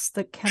lost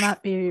that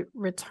cannot be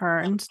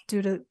returned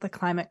due to the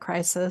climate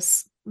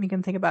crisis. You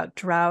can think about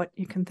drought.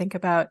 You can think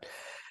about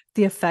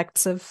the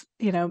effects of,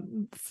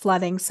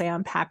 flooding, say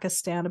on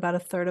Pakistan. About a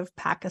third of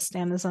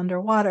Pakistan is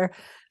underwater.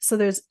 So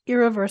there's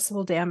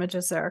irreversible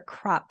damages. There are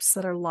crops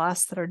that are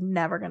lost that are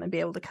never going to be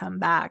able to come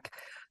back.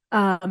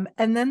 And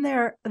then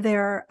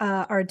there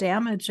are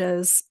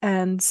damages,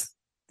 and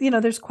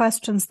there's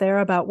questions there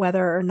about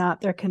whether or not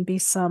there can be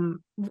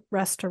some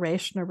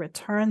restoration or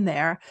return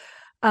there.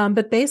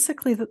 But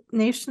basically, the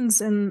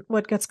nations in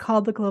what gets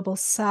called the Global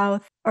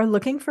South are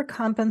looking for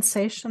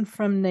compensation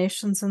from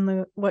nations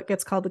in what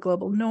gets called the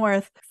Global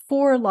North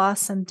for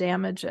loss and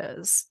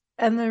damages.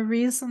 And the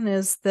reason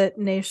is that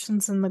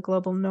nations in the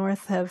Global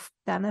North have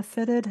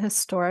benefited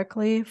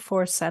historically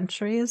for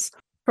centuries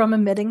from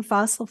emitting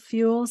fossil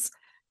fuels,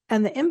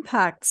 and the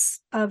impacts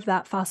of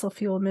that fossil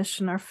fuel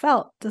emission are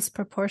felt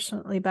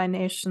disproportionately by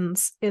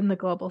nations in the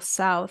Global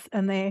South,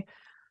 and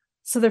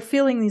so they're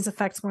feeling these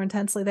effects more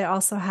intensely. They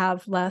also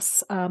have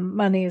less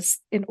monies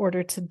in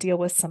order to deal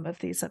with some of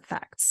these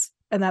effects.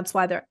 And that's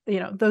why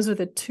those are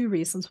the two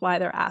reasons why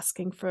they're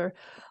asking for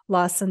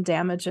loss and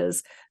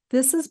damages.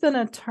 This has been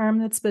a term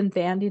that's been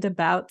bandied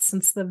about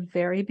since the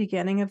very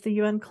beginning of the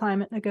UN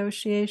climate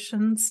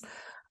negotiations.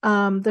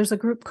 There's a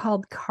group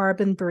called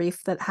Carbon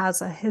Brief that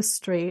has a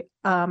history,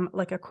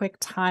 like a quick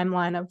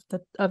timeline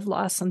of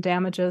loss and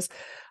damages.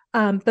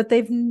 But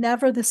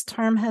this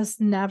term has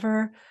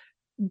never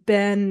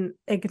been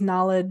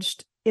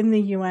acknowledged in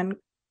the UN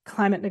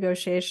climate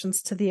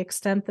negotiations to the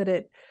extent that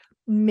it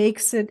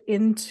makes it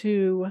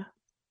into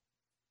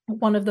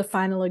one of the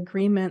final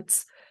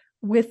agreements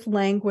with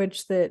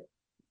language that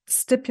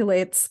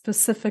stipulates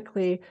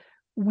specifically,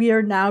 we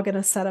are now going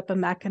to set up a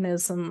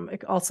mechanism.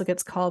 It also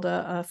gets called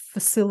a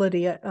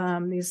facility,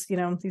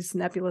 these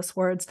nebulous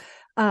words,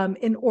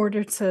 in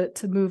order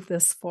to move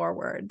this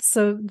forward.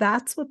 So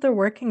that's what they're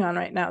working on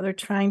right now. They're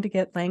trying to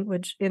get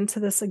language into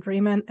this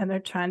agreement, and they're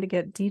trying to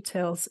get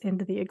details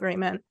into the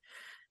agreement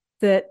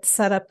that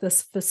set up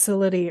this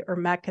facility or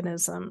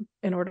mechanism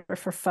in order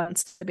for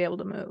funds to be able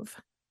to move.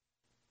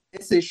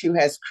 This issue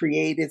has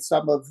created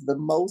some of the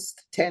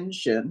most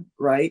tension,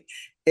 right,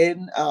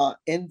 in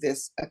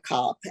this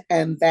COP,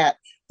 and that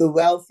the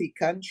wealthy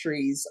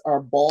countries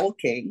are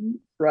balking,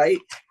 right,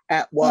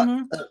 at what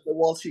the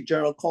Wall Street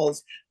Journal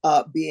calls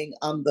being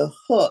on the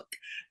hook,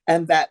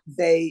 and that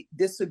they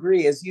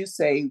disagree, as you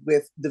say,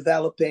 with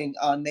developing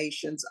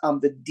nations on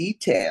the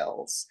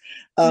details.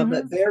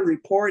 They're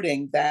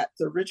reporting that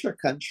the richer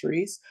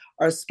countries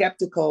are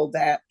skeptical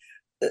that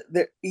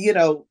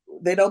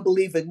they don't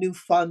believe a new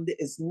fund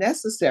is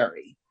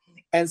necessary,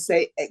 and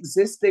say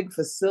existing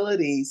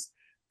facilities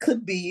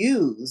could be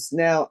used.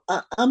 Now,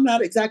 I'm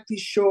not exactly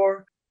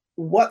sure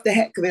what the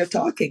heck they're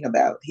talking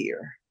about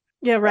here.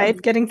 Yeah, right.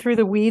 Getting through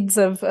the weeds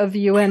of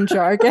UN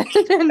jargon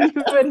and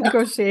UN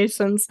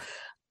negotiations.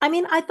 I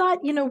mean, I thought,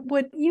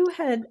 what you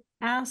had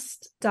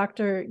asked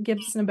Dr.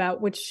 Gibson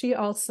about, which she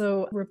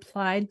also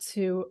replied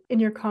to in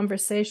your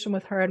conversation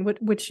with her, and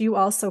which you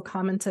also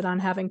commented on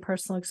having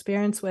personal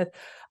experience with,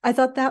 I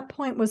thought that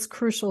point was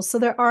crucial. So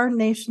there are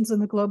nations in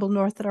the global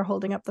north that are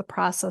holding up the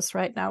process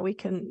right now. We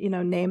can,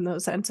 name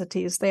those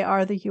entities. They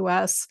are the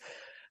US,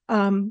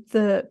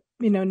 the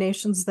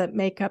nations that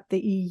make up the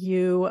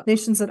EU,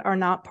 nations that are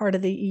not part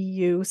of the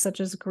EU, such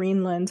as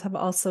Greenland, have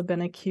also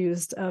been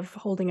accused of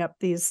holding up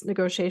these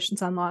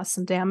negotiations on loss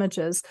and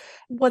damages.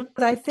 What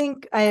I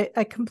think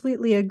I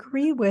completely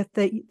agree with,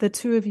 that the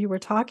two of you were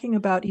talking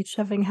about, each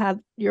having had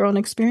your own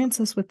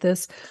experiences with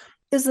this,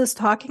 is this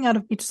talking out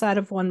of each side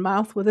of one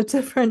mouth with a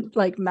different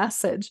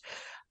message.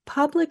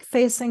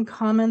 Public-facing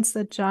comments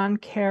that John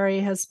Kerry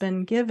has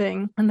been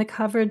giving, and the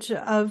coverage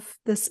of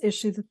this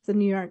issue that the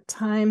New York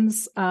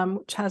Times,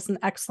 which has an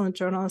excellent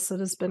journalist that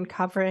has been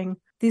covering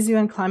these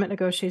UN climate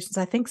negotiations,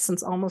 I think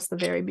since almost the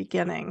very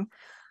beginning.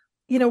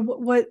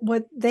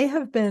 What they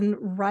have been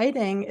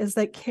writing is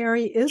that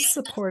Kerry is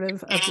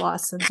supportive of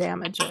loss and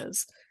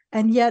damages,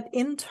 and yet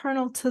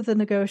internal to the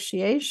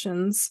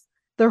negotiations,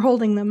 they're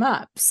holding them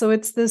up. So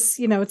it's this,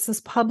 it's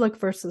this public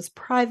versus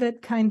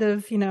private kind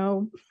of,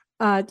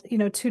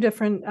 two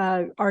different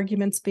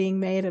arguments being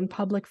made in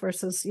public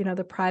versus,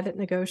 the private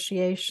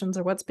negotiations,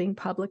 or what's being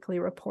publicly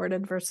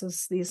reported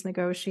versus these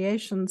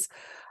negotiations.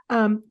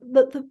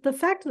 The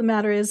fact of the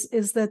matter is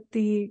that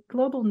the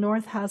global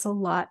north has a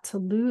lot to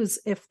lose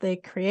if they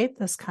create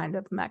this kind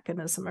of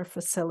mechanism or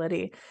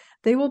facility.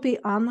 They will be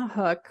on the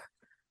hook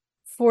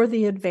for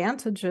the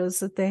advantages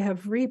that they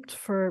have reaped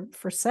for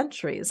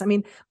centuries. I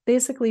mean,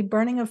 basically,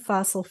 burning of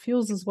fossil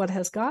fuels is what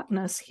has gotten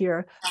us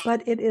here,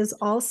 but it is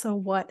also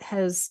what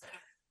has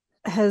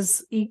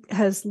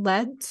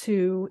led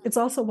to, it's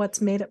also what's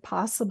made it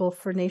possible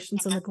for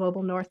nations in the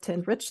global north to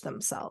enrich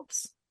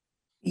themselves.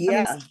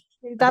 Yeah. I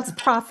mean, that's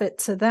profit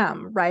to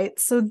them, right?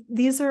 So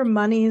these are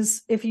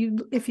monies, if you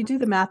do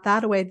the math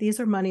that way, these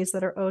are monies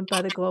that are owed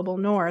by the global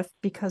north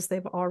because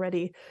they've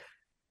already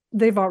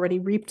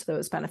reaped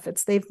those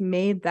benefits. They've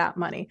made that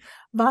money.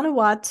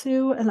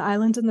 Vanuatu, an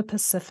island in the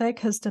Pacific,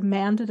 has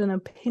demanded an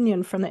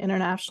opinion from the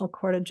International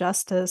Court of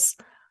Justice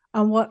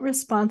on what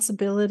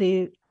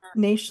responsibility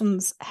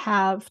nations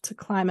have to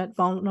climate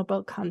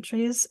vulnerable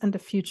countries and to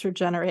future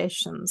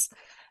generations.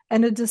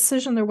 And a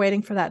decision, they're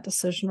waiting for that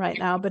decision right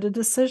now, but a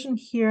decision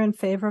here in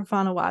favor of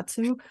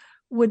Vanuatu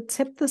would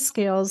tip the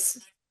scales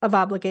of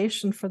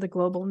obligation for the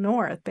global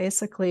north.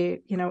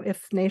 Basically,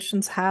 if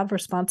nations have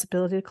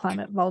responsibility to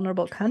climate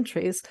vulnerable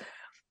countries,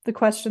 the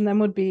question then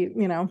would be,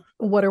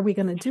 what are we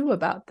going to do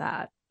about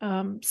that?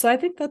 So I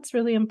think that's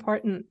really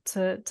important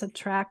to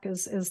track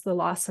is the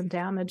loss and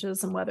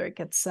damages and whether it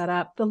gets set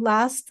up. The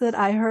last that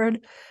I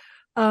heard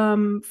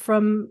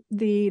from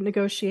the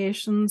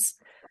negotiations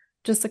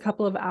just a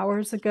couple of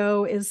hours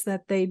ago is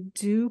that they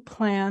do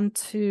plan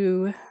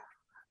to,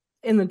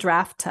 in the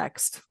draft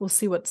text, we'll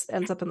see what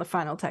ends up in the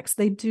final text,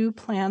 they do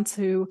plan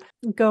to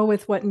go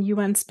with what in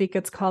UN speak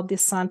it's called the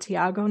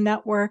Santiago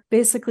Network.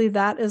 Basically,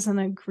 that is an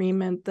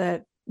agreement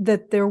that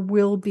there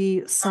will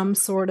be some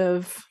sort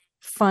of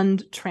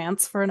fund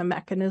transfer and a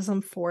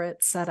mechanism for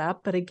it set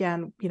up. But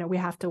again, we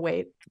have to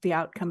wait the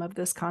outcome of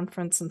this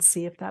conference and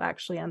see if that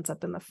actually ends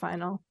up in the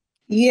final.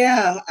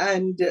 Yeah,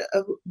 and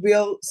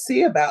we'll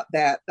see about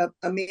that.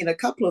 I mean, a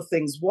couple of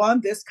things. One,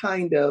 this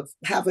kind of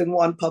having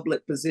one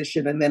public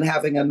position and then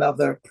having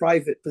another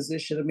private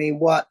position. I mean,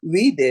 what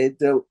we did,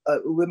 the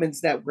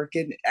Women's Network,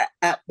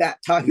 at that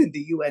time in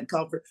the UN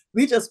conference,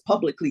 we just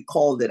publicly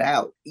called it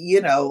out,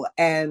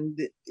 and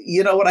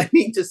you know what I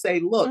mean to say,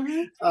 look,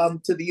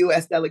 to the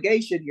US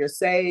delegation, you're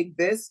saying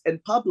this in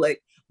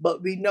public,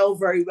 but we know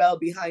very well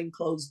behind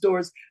closed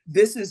doors,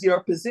 this is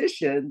your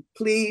position.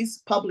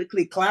 Please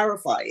publicly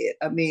clarify it.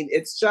 I mean,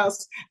 it's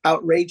just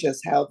outrageous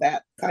how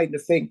that kind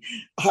of thing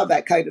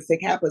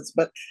happens.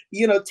 But,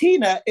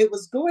 Tina, it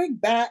was going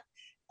back,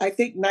 I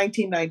think,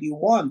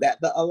 1991, that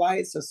the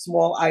Alliance of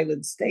Small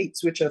Island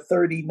States, which are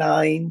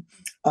 39,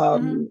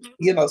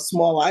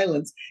 small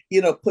islands,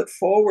 put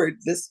forward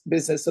this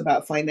business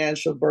about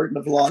financial burden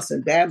of loss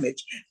and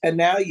damage. And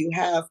now you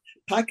have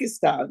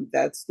Pakistan,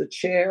 that's the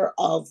chair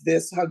of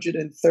this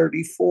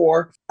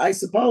 134, I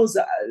suppose,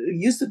 it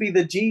used to be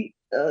the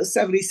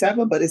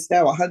G77, but it's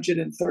now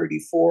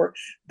 134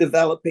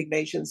 developing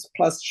nations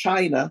plus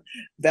China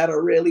that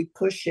are really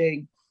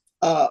pushing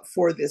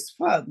for this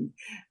fund.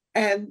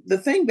 And the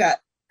thing that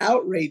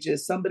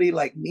outrages somebody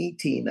like me,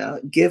 Tina,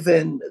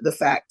 given the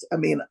fact, I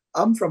mean,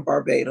 I'm from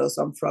Barbados,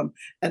 I'm from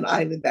an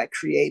island that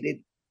created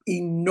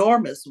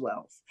enormous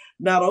wealth,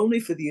 not only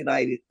for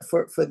the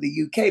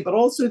UK, but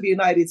also the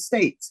United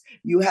States.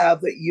 You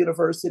have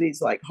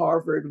universities like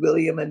Harvard,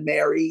 William and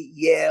Mary,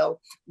 Yale,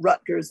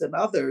 Rutgers, and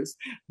others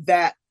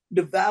that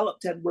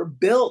developed and were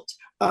built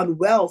on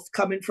wealth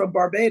coming from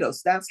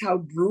Barbados. That's how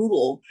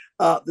brutal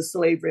the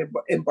slavery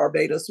in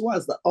Barbados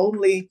was. The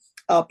only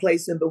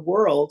place in the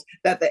world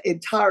that the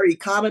entire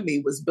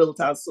economy was built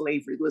on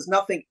slavery. There was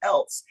nothing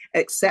else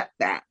except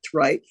that,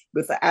 right?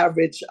 With the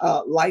average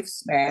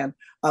lifespan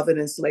of an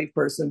enslaved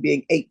person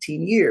being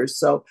 18 years.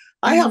 So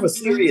I have a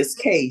serious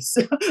case,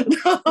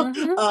 not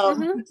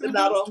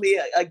only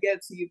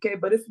against the UK,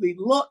 but if we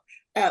look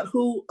at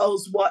who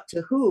owes what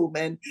to whom,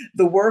 and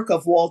the work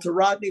of Walter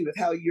Rodney with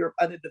how Europe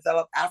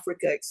underdeveloped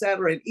Africa, et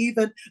cetera, and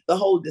even the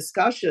whole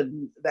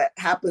discussion that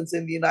happens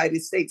in the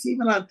United States,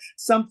 even on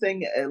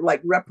something like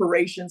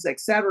reparations, et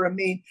cetera. I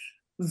mean,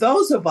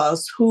 those of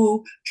us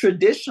who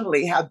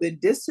traditionally have been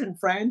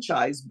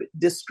disenfranchised,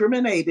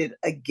 discriminated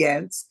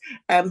against,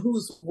 and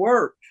whose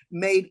work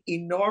made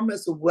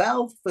enormous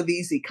wealth for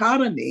these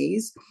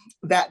economies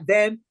that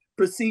then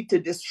proceed to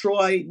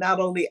destroy not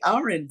only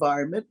our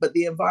environment, but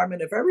the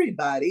environment of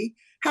everybody,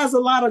 has a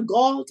lot of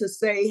gall to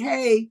say,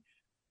 hey,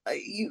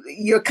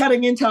 you're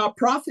cutting into our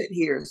profit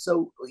here.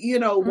 So,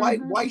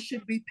 why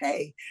should we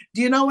pay?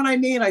 Do you know what I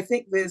mean? I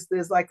think there's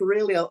like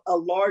really a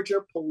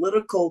larger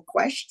political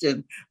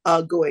question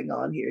going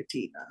on here,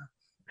 Tina.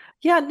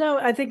 Yeah, no,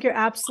 I think you're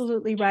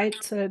absolutely right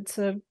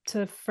to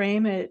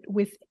frame it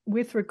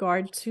with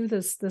regard to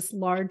these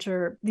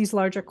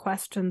larger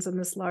questions and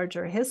this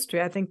larger history.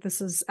 I think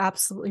this is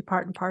absolutely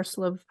part and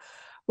parcel of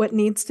what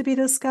needs to be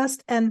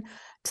discussed. And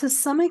to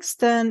some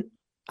extent,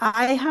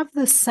 I have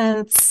the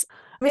sense,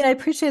 I mean, I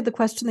appreciate the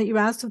question that you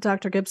asked of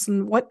Dr.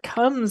 Gibson, what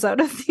comes out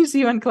of these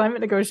UN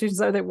climate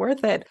negotiations? Are they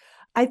worth it?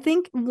 I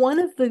think one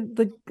of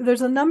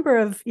there's a number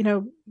of,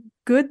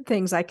 good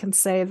things I can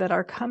say that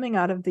are coming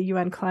out of the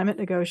UN climate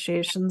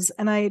negotiations.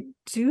 And I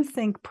do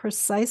think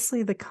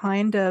precisely the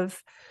kind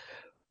of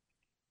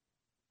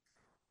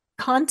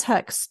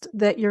context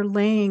that you're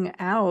laying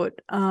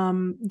out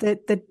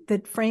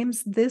that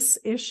frames this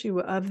issue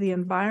of the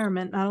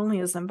environment, not only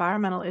as an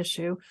environmental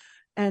issue,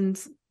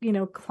 and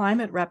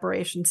climate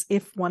reparations,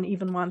 if one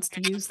even wants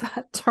to use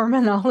that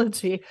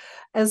terminology,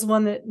 as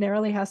one that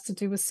narrowly has to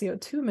do with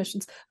CO2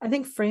 emissions. I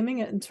think framing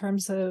it in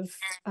terms of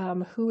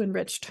who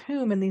enriched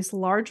whom, and these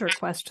larger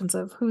questions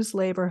of whose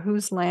labor,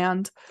 whose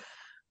land,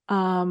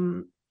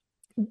 did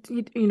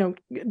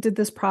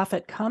this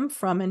profit come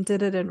from, and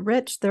did it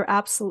enrich? They're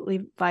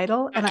absolutely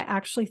vital, and I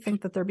actually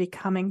think that they're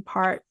becoming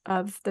part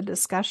of the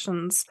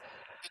discussions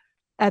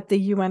at the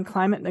UN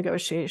climate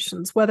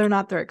negotiations. Whether or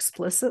not they're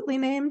explicitly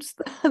named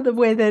the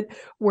way that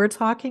we're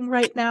talking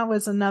right now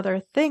is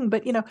another thing.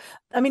 But, Mia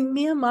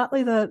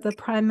Mottley, the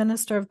Prime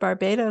Minister of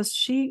Barbados,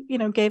 she,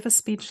 gave a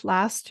speech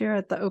last year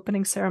at the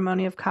opening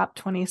ceremony of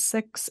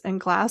COP26 in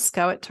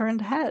Glasgow. It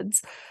turned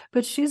heads,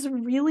 but she's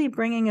really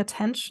bringing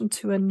attention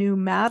to a new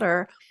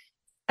matter.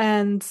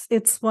 And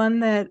it's one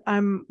that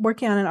I'm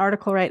working on an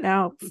article right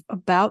now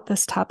about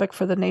this topic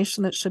for The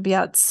Nation that should be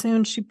out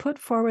soon. She put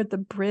forward the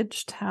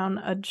Bridgetown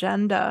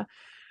Agenda,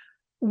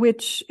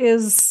 which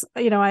is,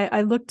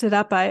 I looked it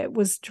up. I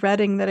was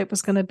dreading that it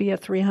was going to be a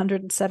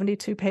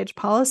 372-page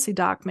policy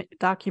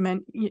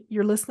document.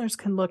 Your listeners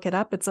can look it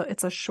up. It's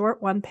a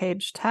short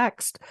one-page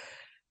text.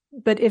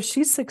 But if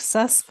she's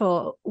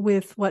successful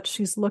with what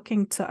she's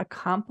looking to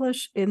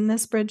accomplish in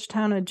this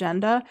Bridgetown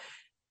Agenda,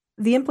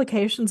 the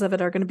implications of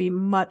it are going to be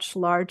much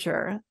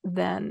larger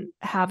than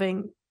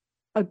having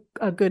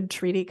a good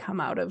treaty come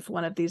out of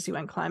one of these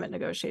UN climate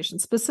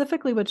negotiations.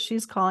 Specifically, what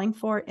she's calling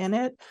for in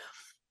it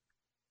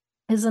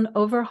is an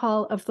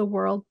overhaul of the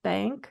World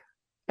Bank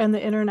and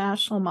the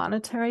International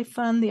Monetary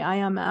Fund, the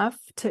IMF,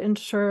 to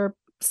ensure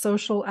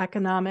social,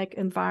 economic,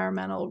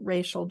 environmental,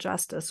 racial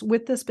justice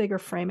with this bigger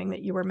framing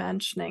that you were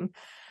mentioning.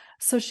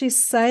 So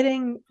she's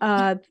citing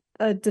a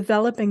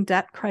developing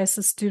debt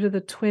crisis due to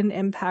the twin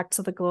impacts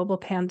of the global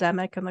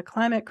pandemic and the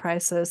climate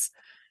crisis,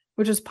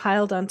 which is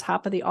piled on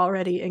top of the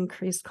already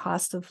increased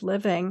cost of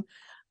living.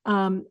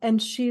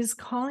 And she's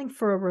calling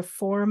for a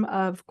reform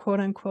of quote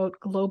unquote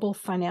global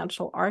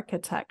financial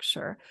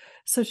architecture.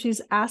 So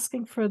she's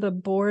asking for the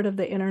board of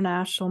the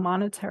International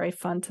Monetary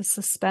Fund to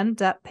suspend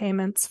debt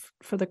payments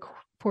for the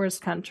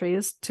poorest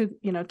countries to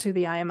the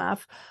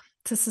IMF,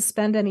 to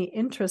suspend any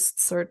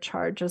interest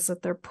surcharges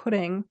that they're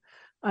putting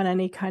on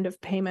any kind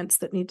of payments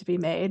that need to be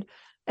made,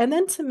 and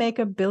then to make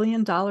 $1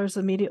 billion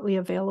immediately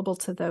available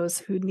to those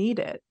who need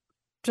it.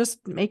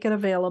 Just make it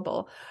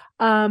available.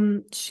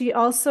 She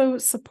also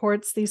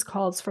supports these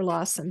calls for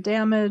loss and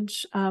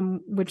damage,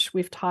 which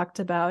we've talked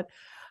about.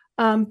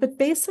 But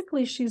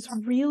basically, she's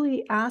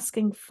really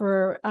asking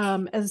for,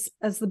 as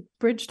the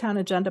Bridgetown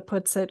Agenda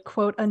puts it,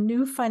 quote, a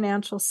new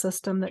financial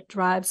system that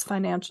drives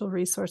financial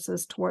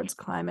resources towards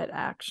climate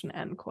action,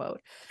 end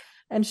quote.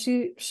 And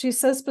she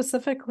says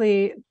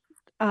specifically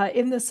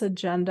in this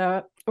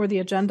agenda, or the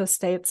agenda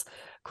states,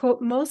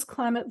 quote, most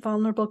climate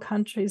vulnerable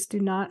countries do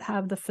not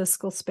have the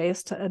fiscal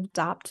space to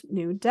adopt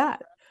new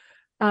debt.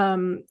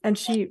 And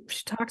she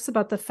talks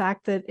about the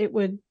fact that it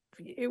would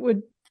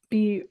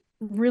be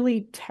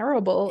really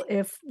terrible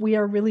if we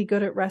are really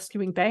good at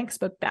rescuing banks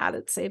but bad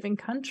at saving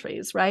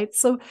countries, right?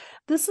 So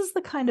this is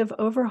the kind of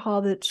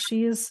overhaul that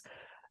she's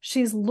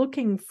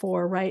looking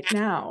for right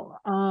now.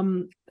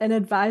 An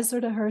advisor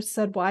to her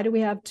said, why do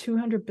we have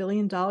 $200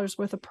 billion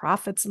worth of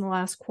profits in the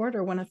last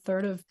quarter when a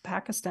third of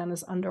Pakistan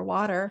is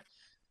underwater,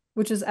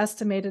 which is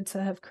estimated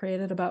to have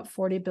created about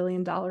 $40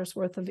 billion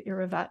worth of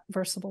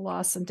irreversible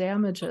loss and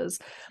damages.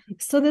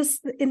 So this,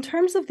 in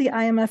terms of the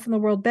IMF and the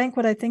World Bank,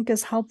 what I think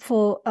is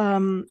helpful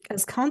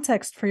as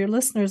context for your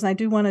listeners, and I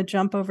do want to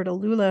jump over to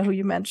Lula, who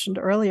you mentioned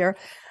earlier,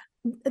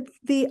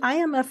 the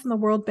IMF and the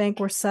World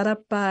Bank were set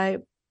up by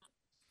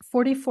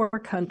 44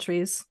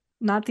 countries,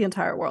 not the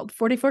entire world,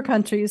 44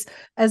 countries,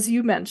 as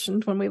you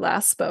mentioned when we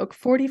last spoke,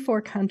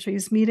 44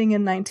 countries meeting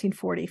in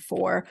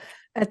 1944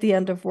 at the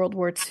end of World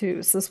War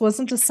II. So this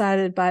wasn't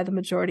decided by the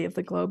majority of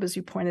the globe, as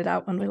you pointed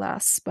out when we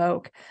last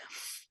spoke.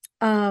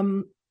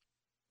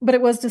 But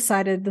it was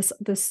decided, this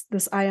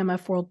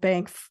IMF World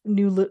Bank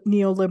new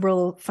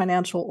neoliberal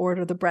financial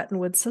order, the Bretton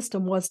Woods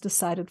system, was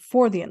decided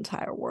for the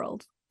entire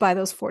world by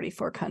those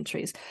 44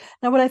 countries.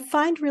 Now, what I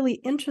find really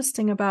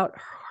interesting about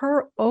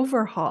her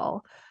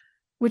overhaul,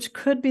 which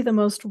could be the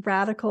most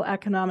radical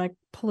economic,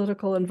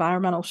 political,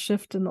 environmental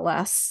shift in the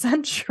last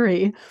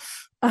century,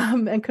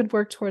 and could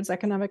work towards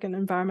economic and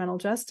environmental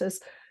justice,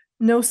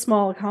 no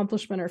small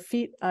accomplishment or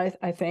feat,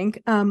 I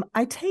think.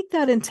 I take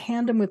that in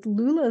tandem with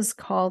Lula's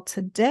call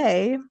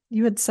today.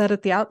 You had said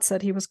at the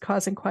outset he was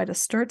causing quite a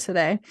stir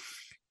today.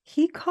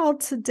 He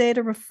called today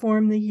to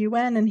reform the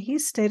UN, and he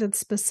stated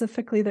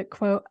specifically that,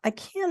 quote, I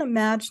can't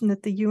imagine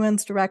that the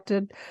UN's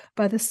directed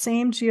by the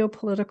same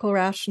geopolitical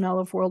rationale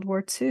of World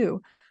War II.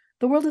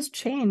 The world has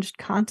changed.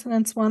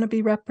 Continents want to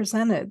be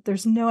represented.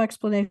 There's no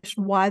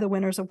explanation why the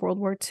winners of World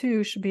War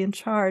II should be in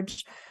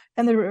charge,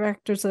 and the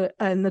directors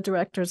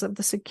of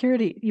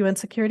the UN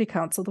Security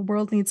Council. The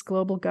world needs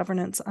global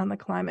governance on the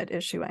climate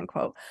issue, end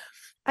quote.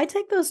 I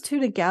take those two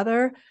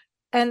together,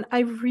 and I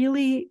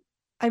really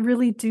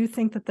do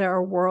think that there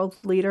are world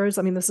leaders.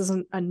 I mean, this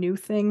isn't a new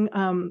thing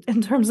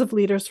in terms of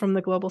leaders from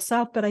the global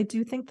South, but I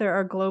do think there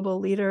are global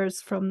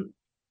leaders from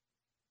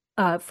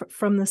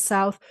the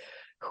South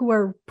who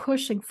are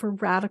pushing for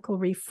radical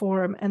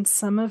reform, and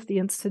some of the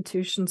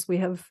institutions we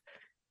have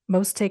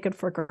most taken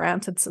for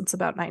granted since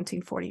about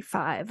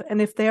 1945.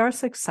 And if they are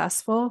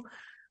successful,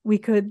 we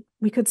could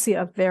see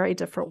a very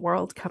different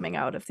world coming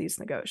out of these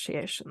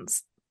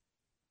negotiations.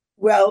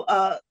 Well,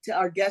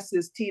 our guest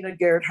is Tina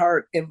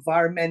Gerhardt,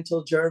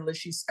 environmental journalist.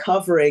 She's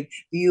covering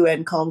the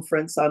UN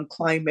Conference on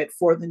Climate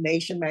for The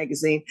Nation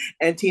magazine.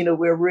 And Tina,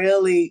 we're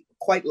really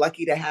quite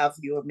lucky to have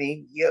you. I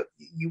mean, you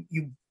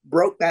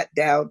broke that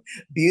down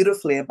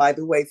beautifully. And by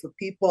the way, for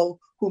people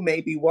who may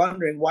be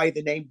wondering why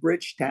the name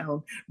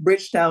Bridgetown,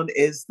 Bridgetown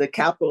is the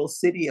capital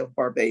city of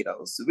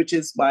Barbados, which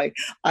is my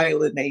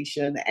island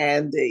nation.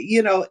 And,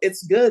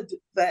 it's good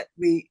that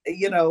we,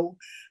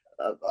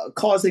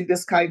 causing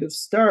this kind of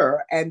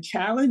stir and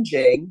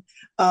challenging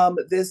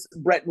this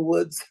Bretton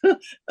Woods,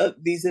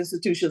 these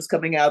institutions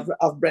coming out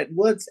of Bretton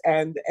Woods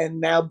and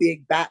now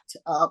being backed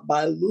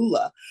by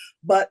Lula.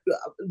 But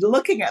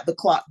looking at the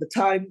clock, the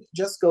time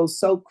just goes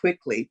so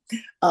quickly.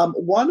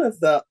 One of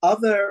the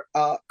other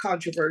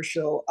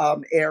controversial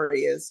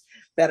areas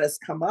that has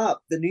come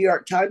up, the New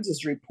York Times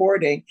is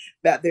reporting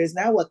that there's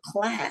now a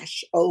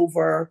clash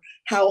over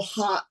how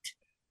hot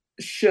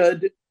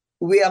should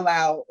we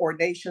allow, or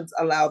nations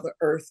allow, the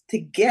Earth to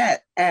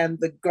get. And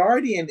The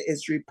Guardian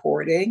is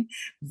reporting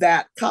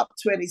that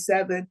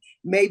COP27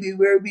 may be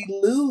where we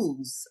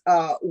lose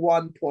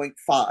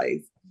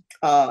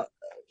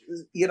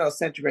 1.5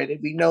 centigrade.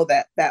 We know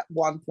that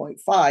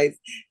 1.5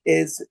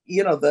 is,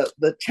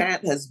 the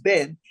chant has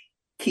been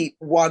keep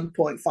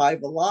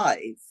 1.5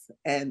 alive,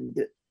 and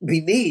we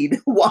need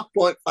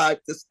 1.5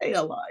 to stay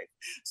alive.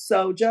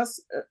 So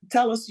just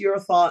tell us your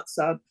thoughts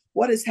on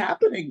what is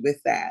happening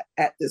with that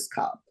at this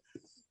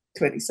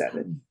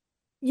COP27.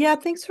 Yeah,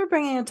 thanks for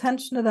bringing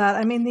attention to that.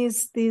 I mean,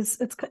 it's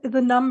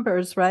the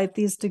numbers, right?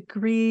 These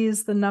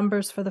degrees, the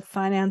numbers for the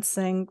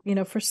financing,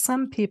 for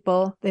some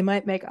people, they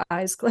might make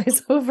eyes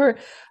glaze over,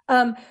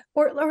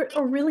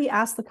 or really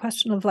ask the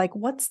question of like,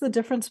 what's the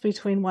difference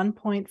between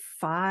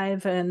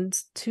 1.5 and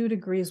 2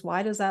 degrees?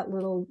 Why does that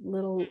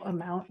little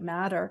amount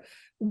matter?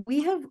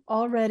 We have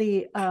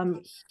already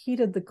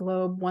heated the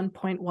globe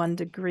 1.1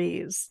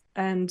 degrees,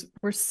 and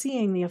we're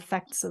seeing the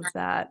effects of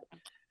that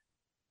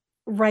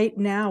right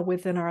now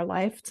within our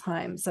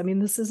lifetimes. I mean,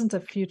 this isn't a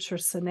future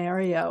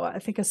scenario. I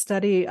think a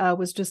study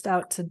was just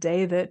out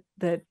today that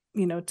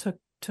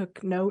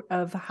took note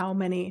of how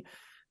many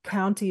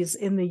counties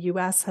in the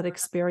US had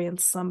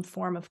experienced some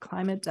form of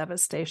climate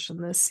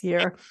devastation this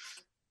year.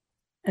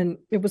 And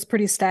it was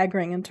pretty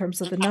staggering in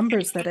terms of the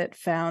numbers that it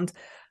found.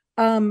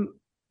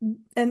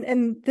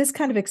 And this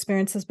kind of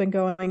experience has been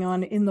going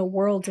on in the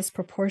world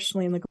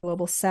disproportionately in the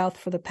global south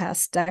for the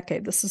past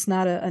decade. This is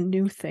not a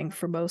new thing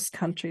for most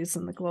countries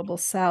in the global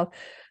south.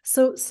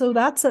 So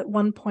that's at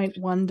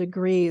 1.1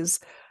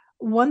 degrees.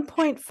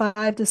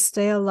 1.5 to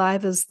stay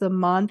alive is the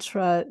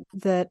mantra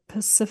that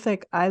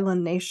Pacific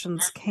Island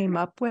nations came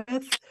up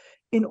with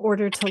in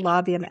order to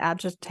lobby and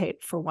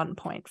agitate for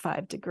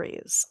 1.5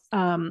 degrees.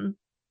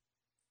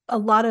 A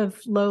lot of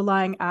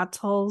low-lying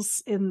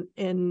atolls in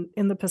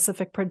the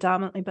Pacific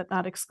predominantly, but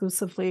not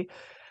exclusively,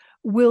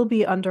 will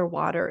be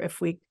underwater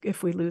if we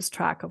lose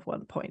track of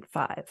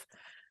 1.5.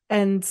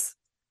 And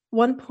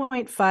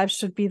 1.5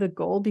 should be the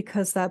goal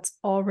because that's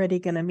already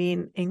going to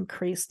mean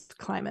increased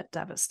climate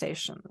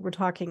devastation. We're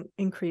talking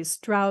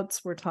increased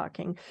droughts, we're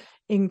talking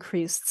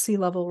increased sea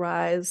level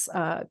rise,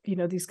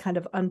 these kind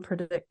of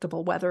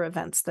unpredictable weather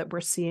events that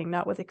we're seeing,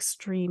 not with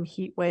extreme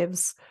heat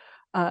waves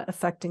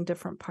affecting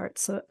different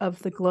parts of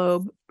the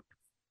globe.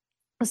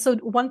 So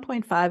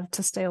 1.5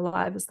 to stay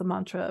alive is the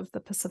mantra of the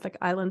Pacific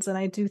Islands. And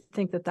I do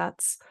think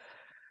that's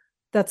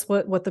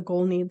what the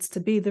goal needs to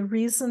be. The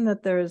reason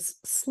that there's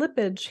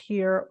slippage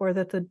here, or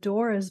that the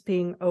door is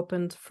being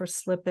opened for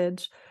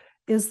slippage,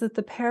 is that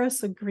the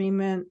Paris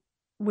Agreement,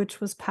 which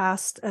was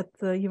passed at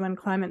the UN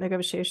climate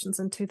negotiations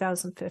in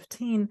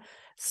 2015,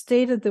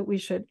 stated that we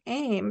should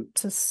aim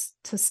to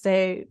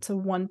stay to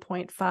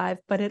 1.5,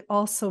 but it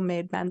also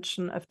made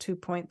mention of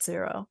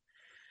 2.0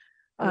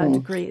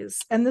 degrees.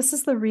 And this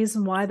is the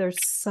reason why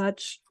there's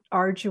such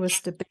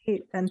arduous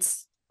debate and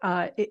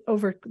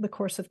over the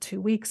course of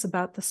 2 weeks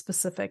about the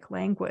specific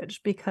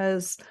language,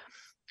 because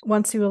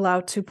once you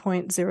allow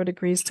 2.0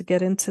 degrees to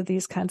get into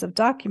these kinds of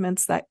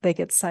documents, that they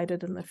get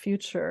cited in the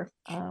future.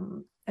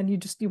 And you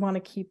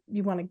want to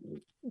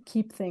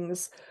keep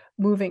things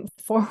moving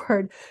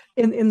forward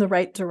in the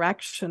right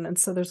direction. And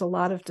so there's a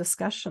lot of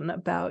discussion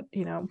about,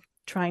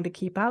 trying to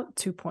keep out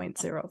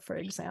 2.0, for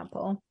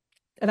example.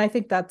 And I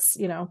think that's,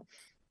 I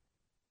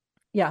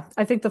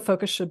think the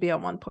focus should be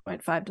on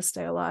 1.5 to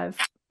stay alive.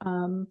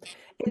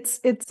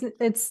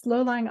 It's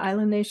low-lying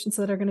island nations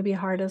that are going to be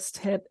hardest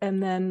hit,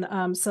 and then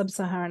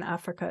sub-Saharan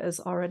Africa is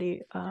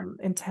already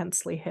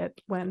intensely hit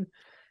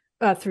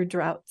through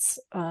droughts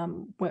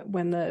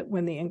when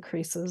the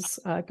increases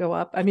go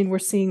up. I mean, we're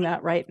seeing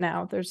that right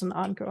now. There's an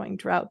ongoing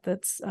drought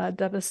that's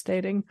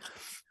devastating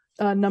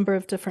a number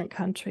of different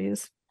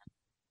countries.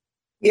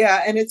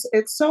 Yeah, and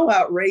it's so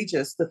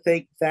outrageous to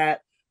think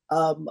that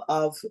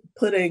of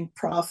putting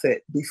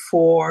profit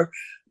before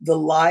the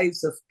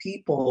lives of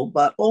people,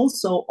 but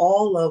also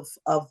all of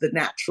the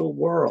natural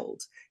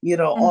world,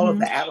 all of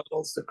the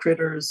animals, the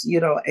critters,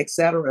 et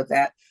cetera,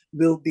 that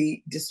will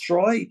be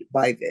destroyed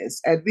by this.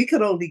 And we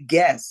could only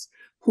guess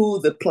who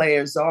the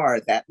players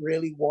are that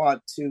really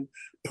want to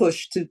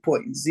push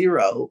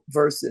 2.0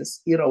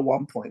 versus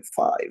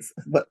 1.5,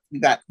 but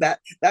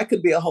that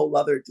could be a whole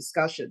other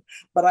discussion.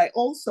 But I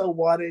also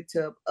wanted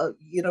to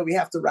we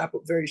have to wrap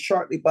up very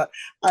shortly, but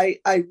I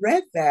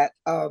read that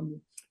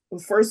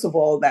first of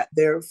all, that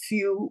there are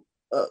few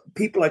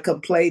people are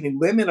complaining,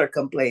 women are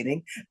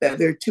complaining that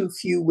there are too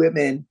few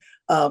women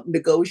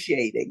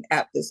negotiating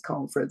at this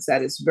conference,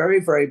 that is very,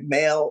 very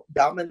male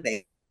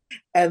dominated.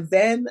 And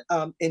then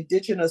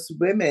indigenous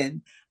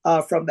women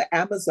from the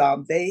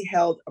Amazon, they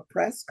held a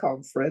press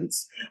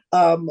conference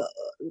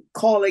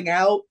calling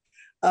out,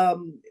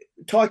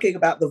 talking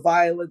about the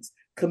violence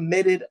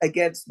committed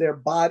against their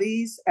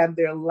bodies and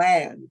their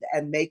land,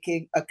 and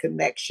making a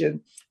connection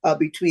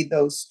between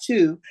those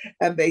two.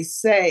 And they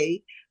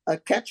say, a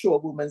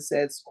Quechua woman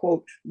says,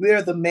 quote, "We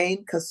are the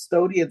main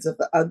custodians of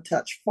the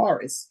untouched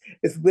forests.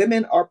 If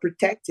women are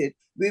protected,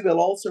 we will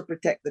also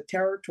protect the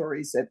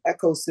territories and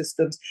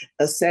ecosystems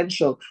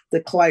essential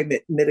to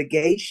climate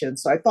mitigation."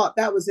 So I thought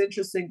that was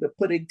interesting, the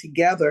putting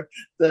together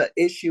the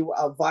issue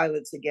of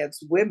violence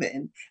against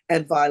women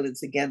and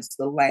violence against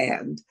the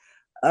land.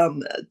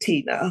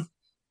 Tina.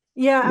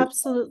 Yeah,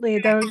 absolutely.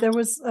 There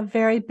was a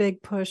very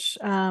big push.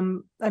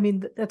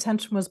 The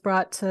attention was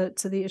brought to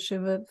the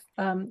issue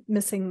of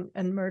missing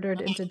and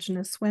murdered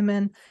Indigenous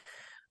women.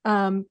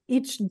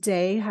 Each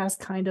day has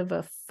kind of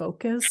a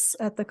focus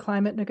at the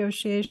climate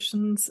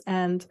negotiations,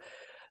 and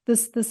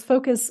this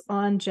focus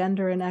on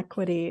gender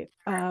inequity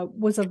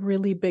was a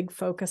really big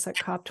focus at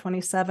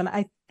COP27.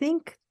 I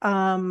think,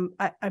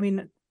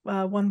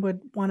 one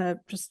would want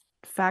to just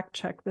fact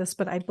check this,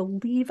 but I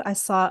believe I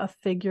saw a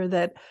figure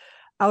that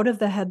out of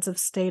the heads of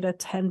state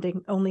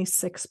attending, only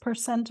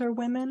 6% are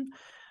women.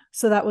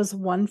 So that was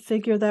one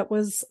figure that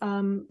was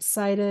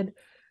cited.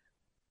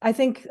 I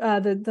think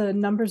the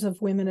numbers of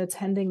women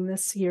attending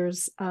this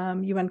year's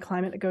UN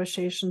climate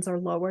negotiations are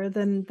lower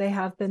than they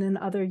have been in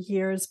other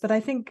years. But I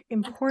think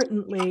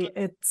importantly,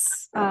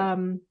 it's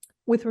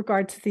with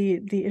regard to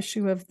the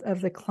issue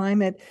of the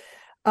climate,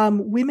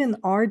 women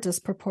are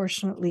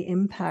disproportionately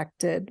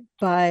impacted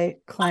by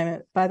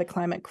the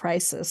climate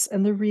crisis.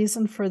 And the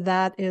reason for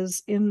that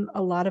is in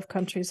a lot of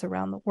countries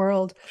around the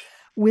world,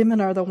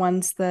 women are the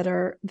ones that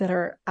are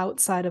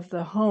outside of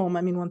the home.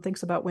 I mean, one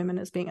thinks about women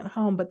as being at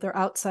home, but they're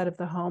outside of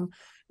the home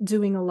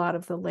doing a lot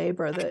of the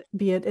labor, that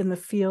be it in the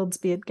fields,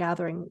 be it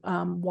gathering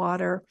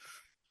water,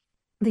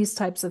 these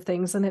types of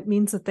things. And it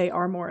means that they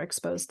are more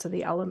exposed to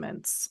the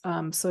elements.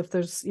 So if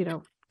there's,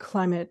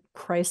 climate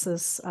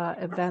crisis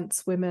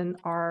events, women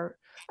are,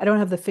 I don't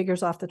have the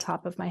figures off the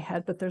top of my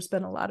head, but there's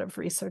been a lot of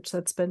research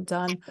that's been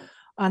done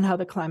on how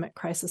the climate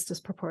crisis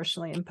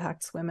disproportionately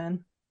impacts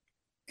women.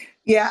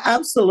 Yeah,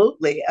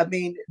 absolutely. I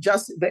mean,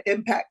 just the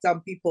impact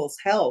on people's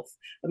health.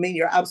 I mean,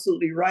 you're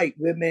absolutely right.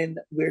 Women,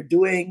 we're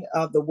doing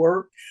the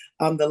work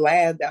on the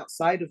land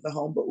outside of the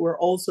home, but we're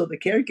also the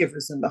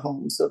caregivers in the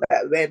home. So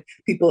that when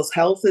people's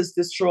health is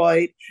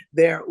destroyed,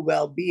 their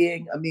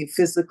well-being, I mean,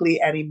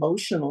 physically and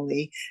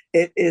emotionally,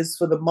 it is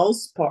for the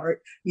most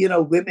part,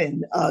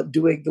 women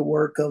doing the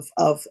work of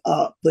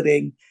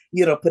putting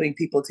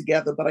people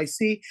together. But I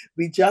see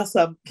we just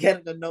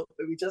getting a note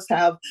that we just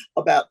have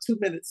about 2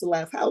 minutes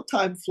left. How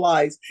time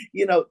flies.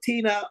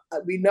 Tina,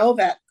 we know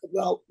that,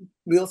 well,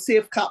 we'll see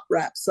if COP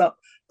wraps up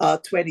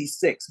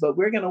 26, but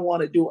we're going to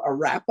want to do a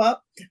wrap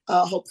up,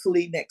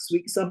 hopefully next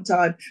week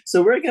sometime.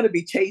 So we're going to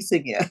be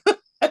chasing you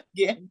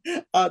again.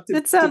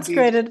 It sounds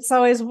great. It's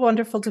always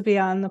wonderful to be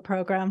on the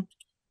program.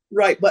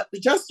 Right. But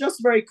just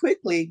very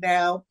quickly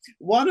now,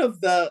 one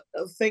of the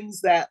things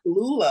that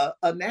Lula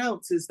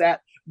announced is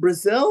that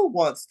Brazil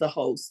wants to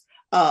host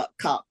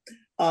COP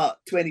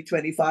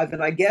 2025.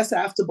 And I guess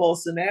after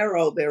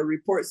Bolsonaro, there are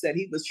reports that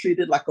he was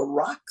treated like a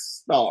rock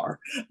star,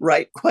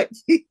 right? Quite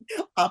the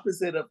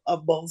opposite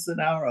of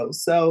Bolsonaro.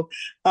 So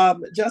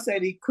just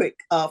any quick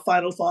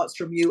final thoughts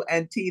from you.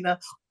 And Tina,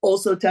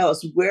 also tell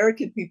us, where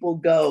can people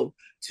go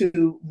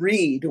to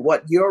read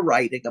what you're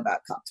writing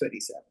about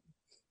COP27?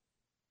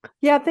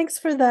 Yeah, thanks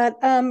for that.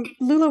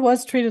 Lula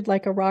was treated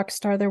like a rock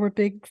star. There were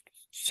big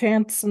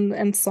chants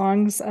and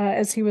songs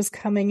as he was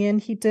coming in.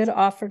 He did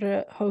offer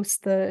to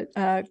host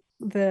the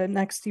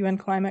next UN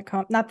climate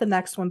COP, not the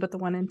next one, but the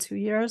one in 2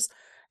 years,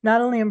 not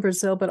only in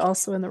Brazil, but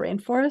also in the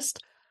rainforest.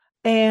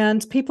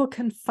 And people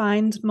can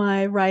find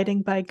my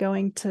writing by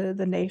going to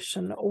The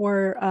Nation,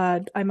 or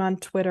I'm on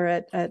Twitter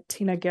at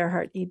Tina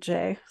Gerhardt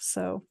EJ.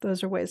 So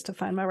those are ways to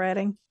find my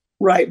writing.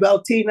 Right.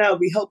 Well, Tina,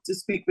 we hope to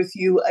speak with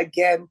you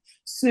again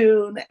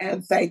soon.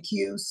 And thank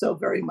you so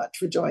very much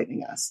for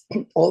joining us.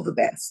 All the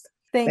best.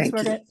 Thanks,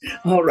 Margaret.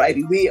 All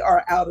righty. We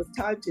are out of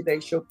time.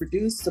 Today's show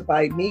produced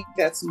by me.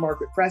 That's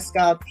Margaret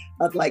Prescott.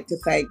 I'd like to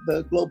thank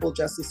the Global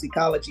Justice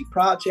Ecology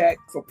Project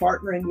for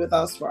partnering with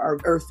us for our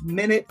Earth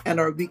Minute and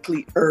our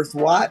weekly Earth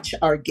Watch.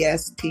 Our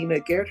guest,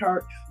 Tina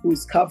Gerhardt,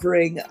 who's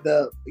covering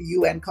the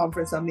UN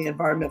Conference on the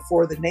Environment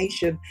for The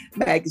Nation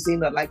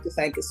magazine. I'd like to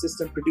thank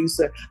assistant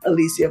producer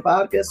Alicia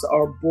Vargas,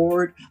 our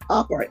board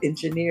op, our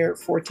engineer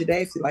for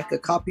today. If you'd like a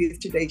copy of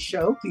today's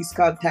show, please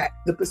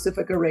contact the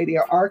Pacifica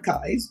Radio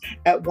Archives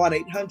at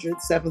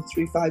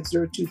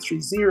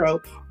 1-800-735-0230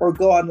 or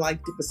go online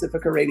to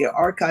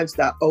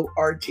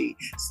pacificaradioarchives.org.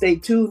 Stay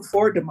tuned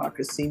for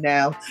Democracy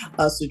Now!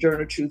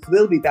 Sojourner Truth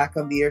will be back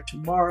on the air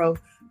tomorrow.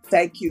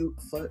 Thank you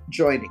for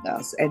joining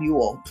us. And you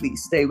all,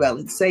 please stay well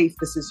and safe.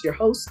 This is your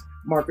host,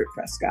 Margaret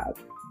Prescott.